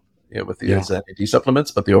with these NAD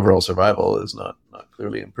supplements, but the overall survival is not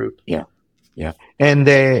clearly improved. Yeah. And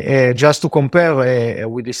just to compare,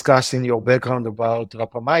 we discussed in your background about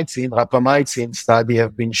rapamycin. Rapamycin study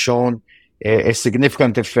have been shown a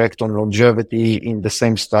significant effect on longevity in the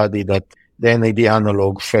same study that the NAD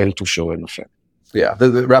analog failed to show an effect. Yeah,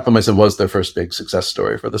 the rapamycin was their first big success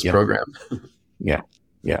story for this program. Yeah,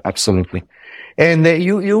 absolutely. And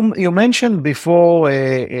you mentioned before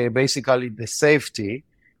basically the safety,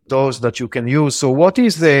 those that you can use. So what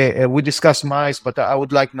is we discussed mice, but I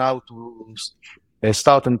would like now to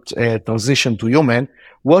start and transition to human.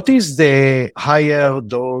 What is the higher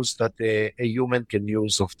dose that a human can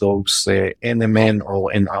use of those NMN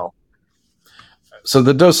or NR? So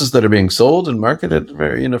the doses that are being sold and marketed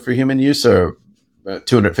for human use are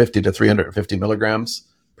 250 to 350 milligrams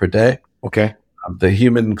per day. Okay. The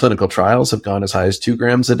human clinical trials have gone as high as 2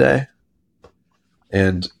 grams a day.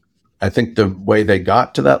 And I think the way they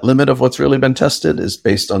got to that limit of what's really been tested is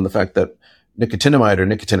based on the fact that nicotinamide or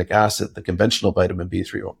nicotinic acid, the conventional vitamin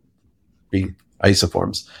B3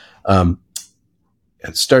 isoforms,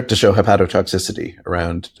 start to show hepatotoxicity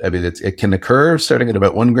around. I mean, it can occur starting at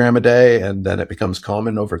about 1 gram a day, and then it becomes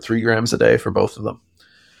common over 3 grams a day for both of them.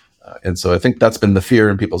 And so I think that's been the fear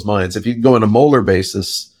in people's minds. If you go on a molar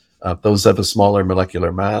basis, those have a smaller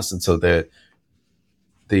molecular mass, and so the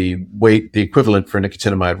weight, the equivalent for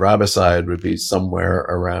nicotinamide riboside would be somewhere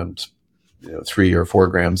around 3 or 4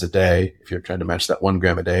 grams a day. If you're trying to match that 1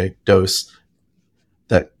 gram a day dose,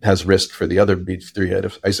 that has risk for the other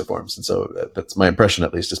B3 isoforms. And so that's my impression,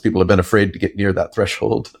 at least, is people have been afraid to get near that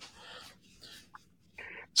threshold.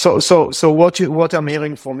 So what I'm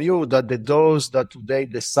hearing from you, that the dose that today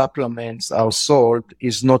the supplements are sold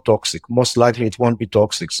is not toxic. Most likely it won't be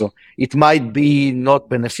toxic. So it might be not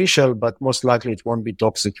beneficial, but most likely it won't be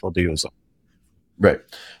toxic for the user. Right.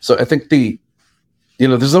 So I think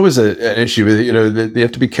there's always an issue with, you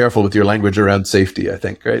have to be careful with your language around safety, I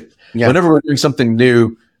think, right? Yeah. Whenever we're doing something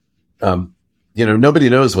new, nobody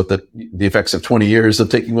knows what the effects of 20 years of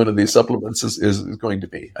taking one of these supplements is going to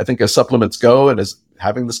be. I think as supplements go and as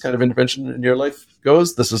having this kind of intervention in your life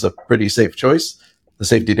goes, this is a pretty safe choice. The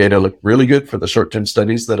safety data look really good for the short-term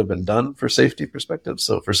studies that have been done for safety perspective.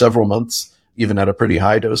 So for several months, even at a pretty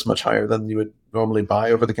high dose, much higher than you would normally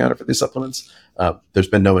buy over the counter for these supplements, there's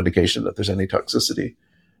been no indication that there's any toxicity.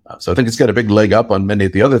 So I think it's got a big leg up on many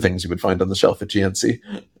of the other things you would find on the shelf at GNC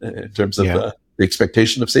in terms of the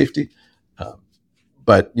expectation of safety.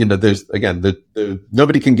 But there's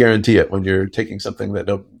nobody can guarantee it when you're taking something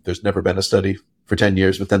that there's never been a study for 10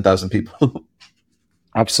 years with 10,000 people.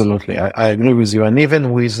 Absolutely. I agree with you. And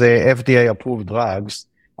even with FDA approved drugs,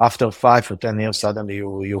 after 5 or 10 years, suddenly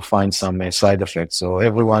you find some side effects. So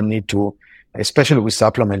everyone need to, especially with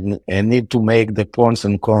supplement, need to make the pros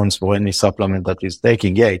and cons for any supplement that is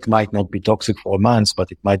taking. Yeah, it might not be toxic for months,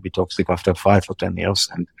 but it might be toxic after 5 or 10 years.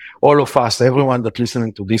 And all of us, everyone that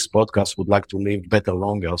listening to this podcast would like to live better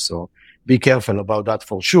longer. So be careful about that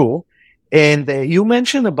for sure. And you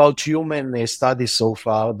mentioned about human studies so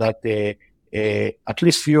far that at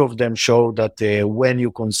least few of them show that when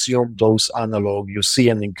you consume those analog, you see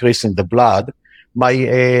an increase in the blood.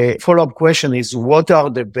 My follow-up question is, what are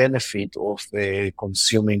the benefits of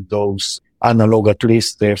consuming those analog, at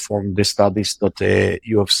least from the studies that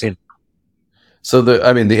you have seen? So the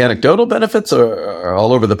anecdotal benefits are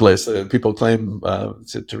all over the place. People claim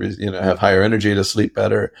to have higher energy, to sleep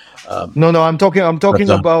better. No, I'm talking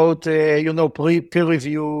about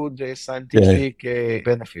peer-reviewed scientific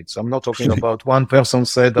benefits. I'm not talking about one person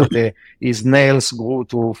said that his nails grew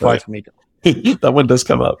to 5 meters. That one does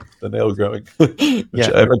come up, the nail growing, which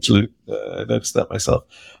I actually noticed that myself.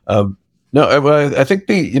 I think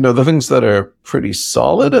the things that are pretty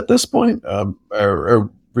solid at this point are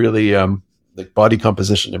really like body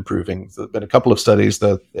composition improving. There's been a couple of studies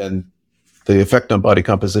and the effect on body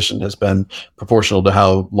composition has been proportional to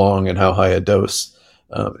how long and how high a dose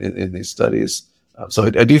in these studies. So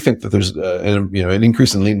I do think that there's an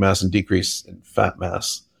increase in lean mass and decrease in fat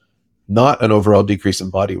mass, not an overall decrease in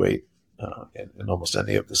body weight. In almost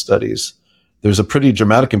any of the studies, there's a pretty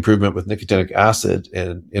dramatic improvement with nicotinic acid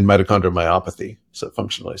in mitochondrial myopathy. So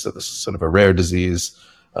functionally, this is sort of a rare disease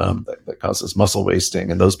that causes muscle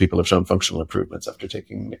wasting, and those people have shown functional improvements after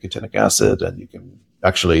taking nicotinic acid. And you can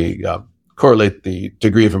actually correlate the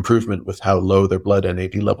degree of improvement with how low their blood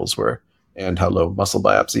NAD levels were and how low muscle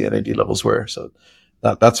biopsy NAD levels were. So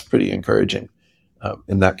that's pretty encouraging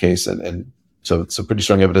in that case, and so it's pretty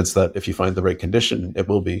strong evidence that if you find the right condition, it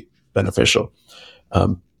will be beneficial.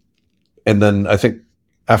 And then I think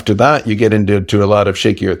after that, you get into a lot of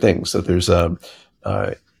shakier things. So there's,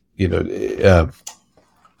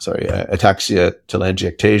 ataxia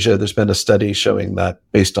telangiectasia. There's been a study showing that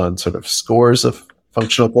based on sort of scores of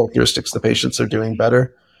functional characteristics, the patients are doing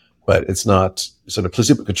better. but it's not sort of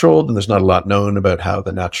placebo controlled, and there's not a lot known about how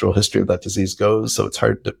the natural history of that disease goes. So it's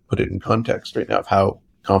hard to put it in context right now of how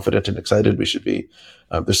confident and excited we should be.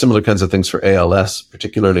 There's similar kinds of things for ALS,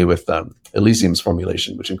 particularly with Elysium's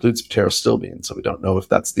formulation, which includes pterostilbene. So we don't know if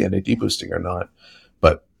that's the NAD boosting or not.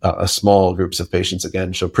 But a small groups of patients,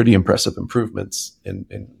 again, show pretty impressive improvements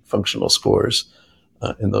in functional scores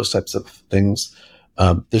in those types of things.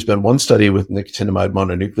 There's been one study with nicotinamide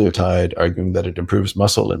mononucleotide arguing that it improves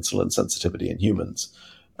muscle insulin sensitivity in humans.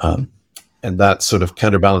 And that's sort of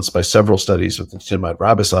counterbalanced by several studies with nicotinamide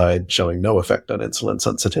riboside showing no effect on insulin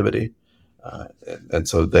sensitivity. And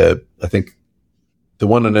so I think the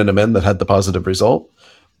one on NMN that had the positive result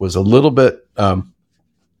was a little bit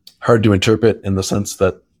hard to interpret in the sense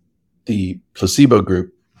that the placebo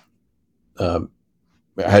group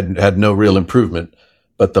had no real improvement,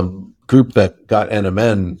 but the group that got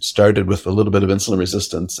NMN started with a little bit of insulin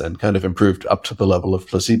resistance and kind of improved up to the level of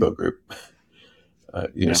placebo group.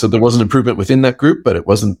 So there was an improvement within that group, but it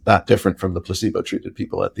wasn't that different from the placebo-treated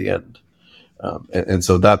people at the end. And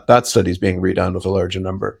so that study is being redone with a larger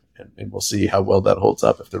number, and we'll see how well that holds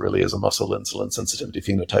up if there really is a muscle insulin sensitivity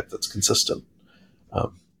phenotype that's consistent.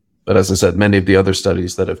 But as I said, many of the other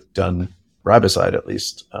studies that have done riboside, at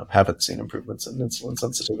least, haven't seen improvements in insulin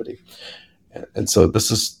sensitivity. And so this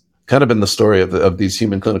has kind of been the story of these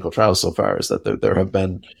human clinical trials so far, is that there have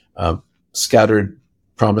been scattered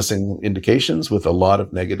promising indications with a lot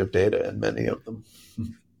of negative data in many of them.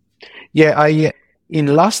 Yeah,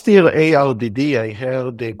 in last year ARDD, I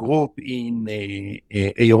heard a group in a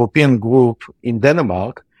European group in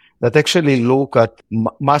Denmark that actually look at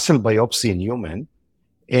muscle biopsy in human,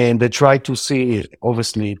 and they try to see,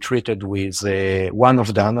 obviously treated with one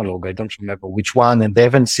of the analog, I don't remember which one, and they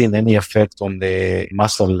haven't seen any effect on the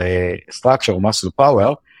muscle structure or muscle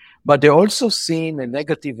power. But they also seen a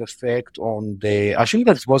negative effect on I think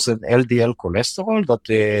that was an LDL cholesterol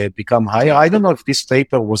that become higher. I don't know if this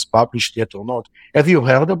paper was published yet or not. Have you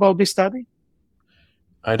heard about this study?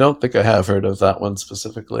 I don't think I have heard of that one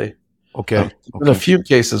specifically. Okay. In a few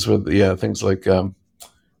cases with things like homocysteine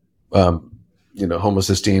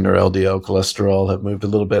or LDL cholesterol have moved a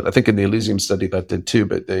little bit. I think in the Elysium study that did too,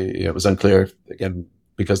 but it was unclear, again,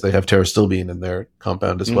 because they have pterostilbene in their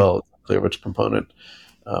compound as well. It's unclear which component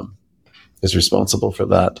is responsible for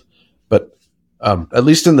that. But at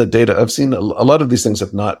least in the data I've seen, a lot of these things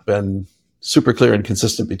have not been super clear and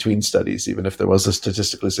consistent between studies, even if there was a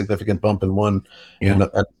statistically significant bump in one. Yeah.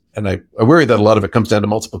 And I worry that a lot of it comes down to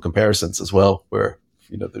multiple comparisons as well, where,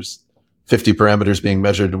 there's 50 parameters being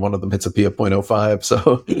measured and one of them hits a P of 0.05.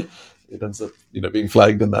 So it ends up, being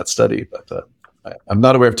flagged in that study. But I'm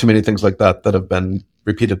not aware of too many things like that have been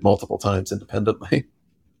repeated multiple times independently.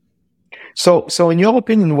 So in your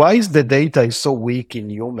opinion, why is the data so weak in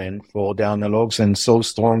human for the analogs and so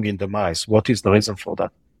strong in the mice? What is the reason for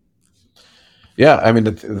that? Yeah, I mean,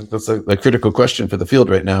 that's a critical question for the field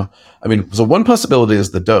right now. I mean, so one possibility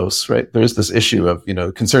is the dose, right? There is this issue of,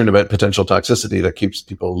 concern about potential toxicity that keeps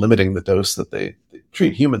people limiting the dose that they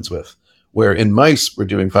treat humans with, where in mice, we're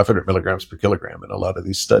doing 500 milligrams per kilogram in a lot of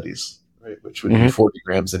these studies, right? Which would be 40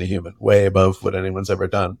 grams in a human, way above what anyone's ever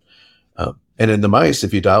done. And in the mice,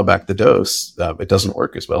 if you dial back the dose, it doesn't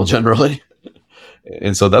work as well generally.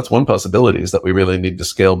 And so that's one possibility, is that we really need to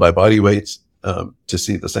scale by body weight to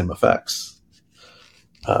see the same effects.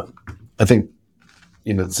 I think,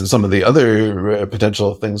 some of the other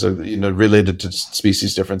potential things are, related to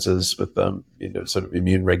species differences with, sort of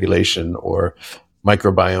immune regulation or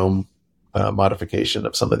microbiome modification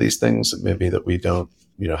of some of these things. It may be that we don't,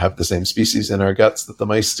 have the same species in our guts that the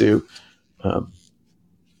mice do.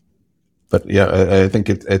 But yeah, I think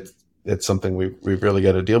it's something we've really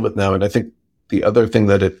got to deal with now. And I think the other thing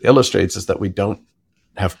that it illustrates is that we don't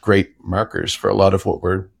have great markers for a lot of what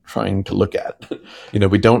we're trying to look at.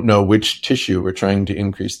 We don't know which tissue we're trying to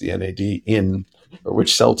increase the NAD in, or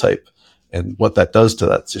which cell type, and what that does to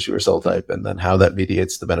that tissue or cell type, and then how that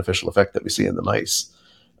mediates the beneficial effect that we see in the mice.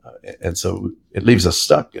 And so it leaves us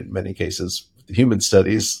stuck in many cases with the human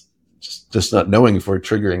studies, just not knowing if we're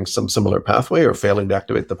triggering some similar pathway or failing to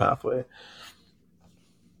activate the pathway.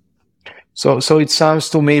 So it sounds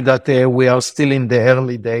to me that we are still in the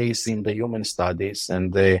early days in the human studies,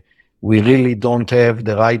 and we really don't have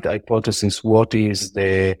the right hypothesis what is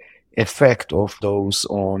the effect of those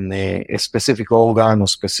on a specific organ or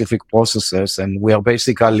specific processes. And we are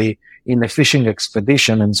basically in a fishing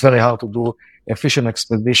expedition, and it's very hard to do a fishing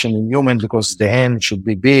expedition in human because the hand should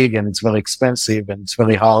be big and it's very expensive, and it's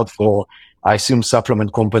very hard for, I assume,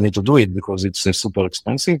 supplement company to do it because it's super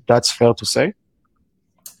expensive. That's fair to say?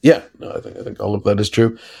 Yeah, no, I think all of that is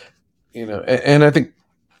true. And I think,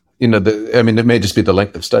 it may just be the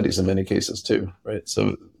length of studies in many cases too, right?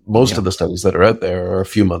 So most of the studies that are out there are a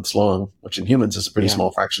few months long, which in humans is a pretty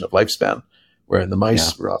small fraction of lifespan. Where in the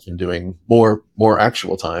mice, we're often doing more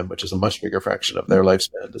actual time, which is a much bigger fraction of their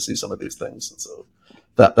lifespan to see some of these things. And so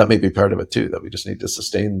that may be part of it too, that we just need to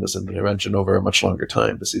sustain this intervention over a much longer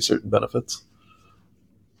time to see certain benefits.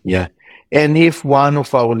 Yeah. And if one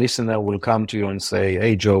of our listeners will come to you and say,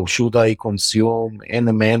 "Hey, Joe, should I consume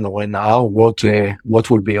NMN or NR? What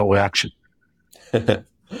will be your reaction?" I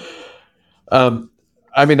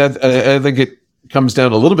think it comes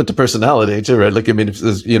down a little bit to personality too, right? Like,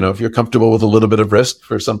 if you're comfortable with a little bit of risk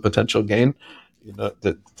for some potential gain,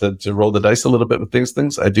 to roll the dice a little bit with these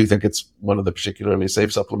things, I do think it's one of the particularly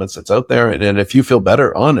safe supplements that's out there. And if you feel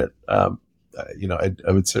better on it, I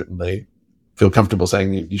would certainly feel comfortable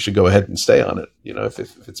saying you should go ahead and stay on it,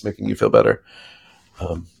 if it's making you feel better.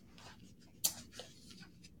 I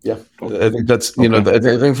think that's,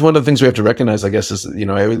 I think one of the things we have to recognize, I guess, is,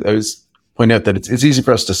 I always point out that it's easy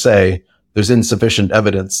for us to say there's insufficient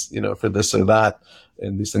evidence, for this or that,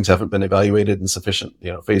 and these things haven't been evaluated in sufficient,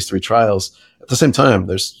 phase 3 trials. At the same time,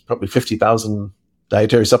 there's probably 50,000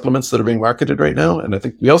 dietary supplements that are being marketed right now. And I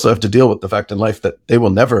think we also have to deal with the fact in life that they will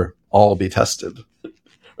never all be tested.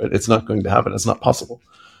 Right? It's not going to happen. It's not possible.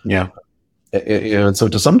 Yeah. And so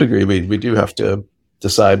to some degree, we do have to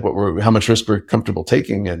decide how much risk we're comfortable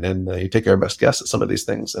taking, and you take our best guess at some of these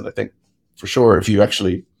things. And I think for sure, if you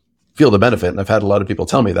actually feel the benefit, and I've had a lot of people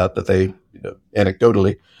tell me that they,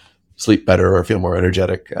 anecdotally sleep better or feel more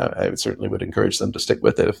energetic, I certainly would encourage them to stick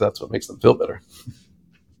with it if that's what makes them feel better.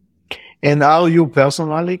 And are you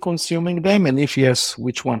personally consuming them? And if yes,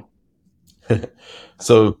 which one?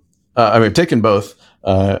 So, I've taken both.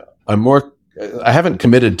 I haven't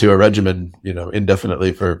committed to a regimen,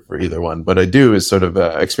 indefinitely for either one, but I do is sort of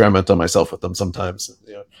experiment on myself with them sometimes.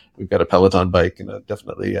 We've got a Peloton bike, and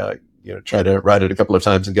definitely, try to ride it a couple of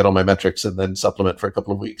times and get all my metrics, and then supplement for a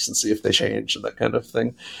couple of weeks and see if they change and that kind of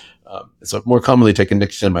thing. So I've more commonly taken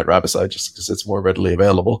nicotinamide riboside just because it's more readily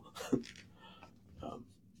available.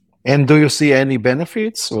 And do you see any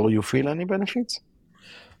benefits, or you feel any benefits?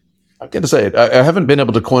 I'm going to say it. I haven't been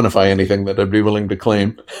able to quantify anything that I'd be willing to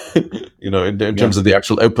claim, in terms of the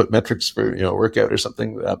actual output metrics for, workout or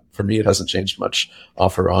something. For me, it hasn't changed much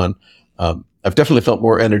off or on. I've definitely felt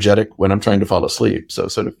more energetic when I'm trying to fall asleep. So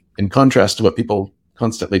sort of in contrast to what people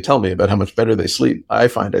constantly tell me about how much better they sleep, I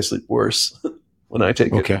find I sleep worse when I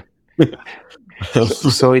take it. Okay.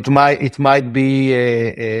 So it might be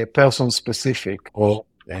a person specific, or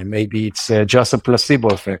maybe it's just a placebo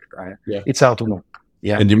effect. It's hard to know.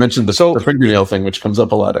 Yeah. And you mentioned the fingernail thing, which comes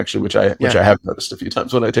up a lot, actually, which I have noticed a few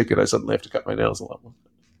times. When I take it, I suddenly have to cut my nails a lot more.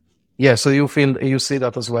 Yeah, so you see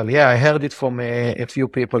that as well. Yeah, I heard it from a few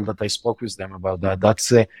people that I spoke with them about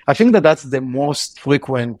that. I think that's the most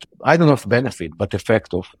frequent, I don't know if benefit, but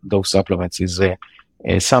effect of those supplements is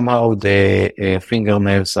somehow the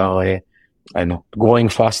fingernails are, growing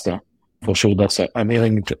faster. For sure, I'm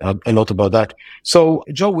hearing a lot about that. So,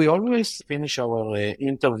 Joe, we always finish our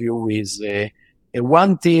interview with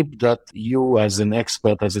one tip that you, as an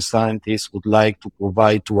expert, as a scientist, would like to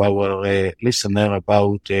provide to our listener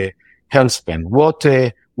about health span. What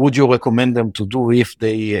would you recommend them to do if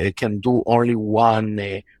they can do only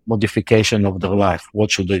one modification of their life?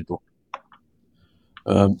 What should they do?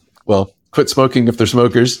 Well, quit smoking if they're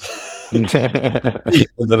smokers. And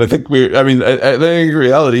then I think I think the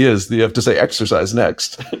reality is you have to say exercise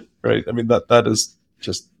next, right? I mean, that is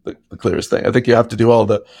just the clearest thing. I think you have to do all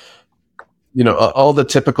the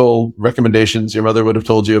typical recommendations your mother would have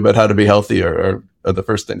told you about how to be healthy are the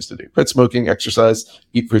first things to do. Quit smoking, exercise,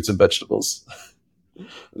 eat fruits and vegetables.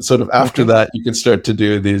 Sort of after that, you can start to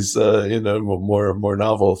do these, more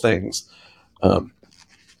novel things.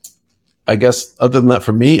 I guess other than that,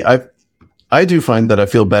 for me, I do find that I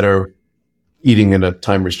feel better eating in a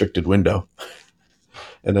time restricted window.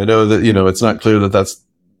 And I know that, it's not clear that that's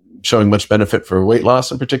showing much benefit for weight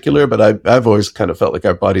loss in particular, but I've always kind of felt like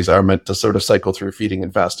our bodies are meant to sort of cycle through feeding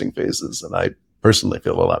and fasting phases. And I personally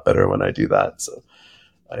feel a lot better when I do that. So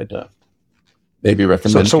I'd maybe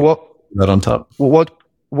recommend that on top.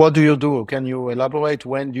 What do you do? Can you elaborate?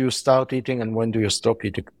 When do you start eating and when do you stop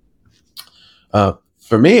eating?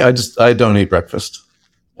 For me, I don't eat breakfast.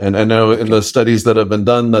 And I know in the studies that have been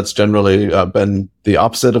done, that's generally been the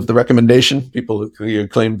opposite of the recommendation. People who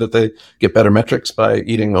claim that they get better metrics by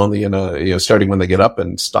eating only starting when they get up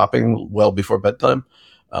and stopping well before bedtime.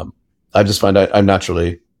 I just find I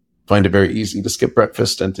naturally find it very easy to skip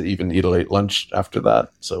breakfast and to even eat a late lunch after that.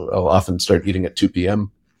 So I'll often start eating at 2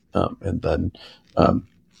 p.m. And then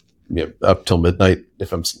up till midnight if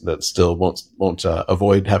that still won't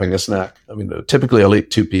avoid having a snack. I mean, typically I'll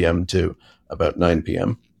eat 2 p.m. to about 9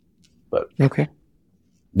 p.m. But okay,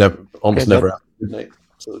 never after midnight.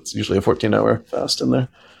 So it's usually a 14-hour fast in there.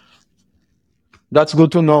 That's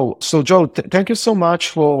good to know. So, Joe, thank you so much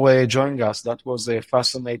for joining us. That was a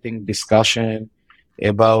fascinating discussion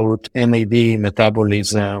about NAD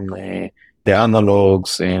metabolism, the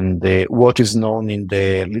analogs, and what is known in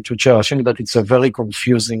the literature. I think that it's a very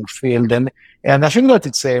confusing field, and I think that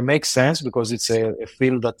it makes sense because it's a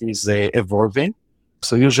field that is evolving.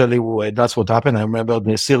 So usually that's what happened. I remember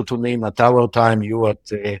the serotonin at our time, you at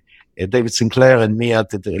David Sinclair and me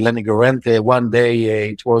at Lenny Guarente. One day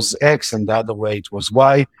it was X and the other way it was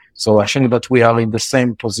Y. So I think that we are in the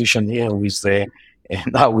same position here with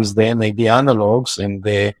now with the NAD analogs. And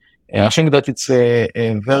I think that it's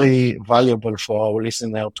very valuable for our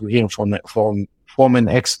listener to hear from an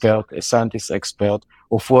expert, a scientist expert,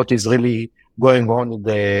 of what is really going on in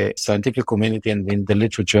the scientific community and in the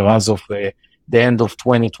literature as of the end of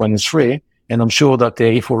 2023. And I'm sure that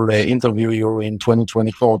if we'll interview you in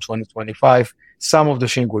 2024, 2025, some of the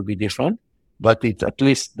things will be different, but at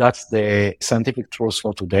least that's the scientific truth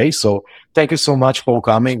for today. So thank you so much for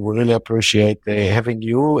coming. We really appreciate having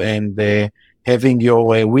you and having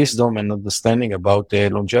your wisdom and understanding about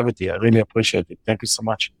longevity. I really appreciate it. Thank you so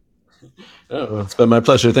much. Oh, it's been my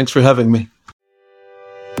pleasure. Thanks for having me.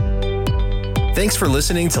 Thanks for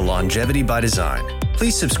listening to Longevity by Design.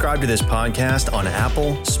 Please subscribe to this podcast on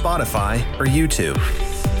Apple, Spotify, or YouTube.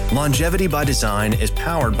 Longevity by Design is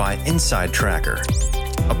powered by Inside Tracker,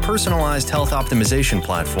 a personalized health optimization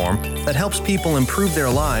platform that helps people improve their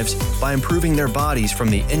lives by improving their bodies from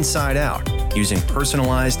the inside out using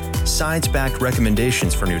personalized, science-backed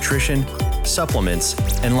recommendations for nutrition, supplements,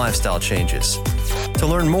 and lifestyle changes. To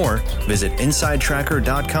learn more, visit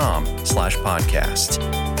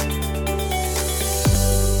insidetracker.com/podcast.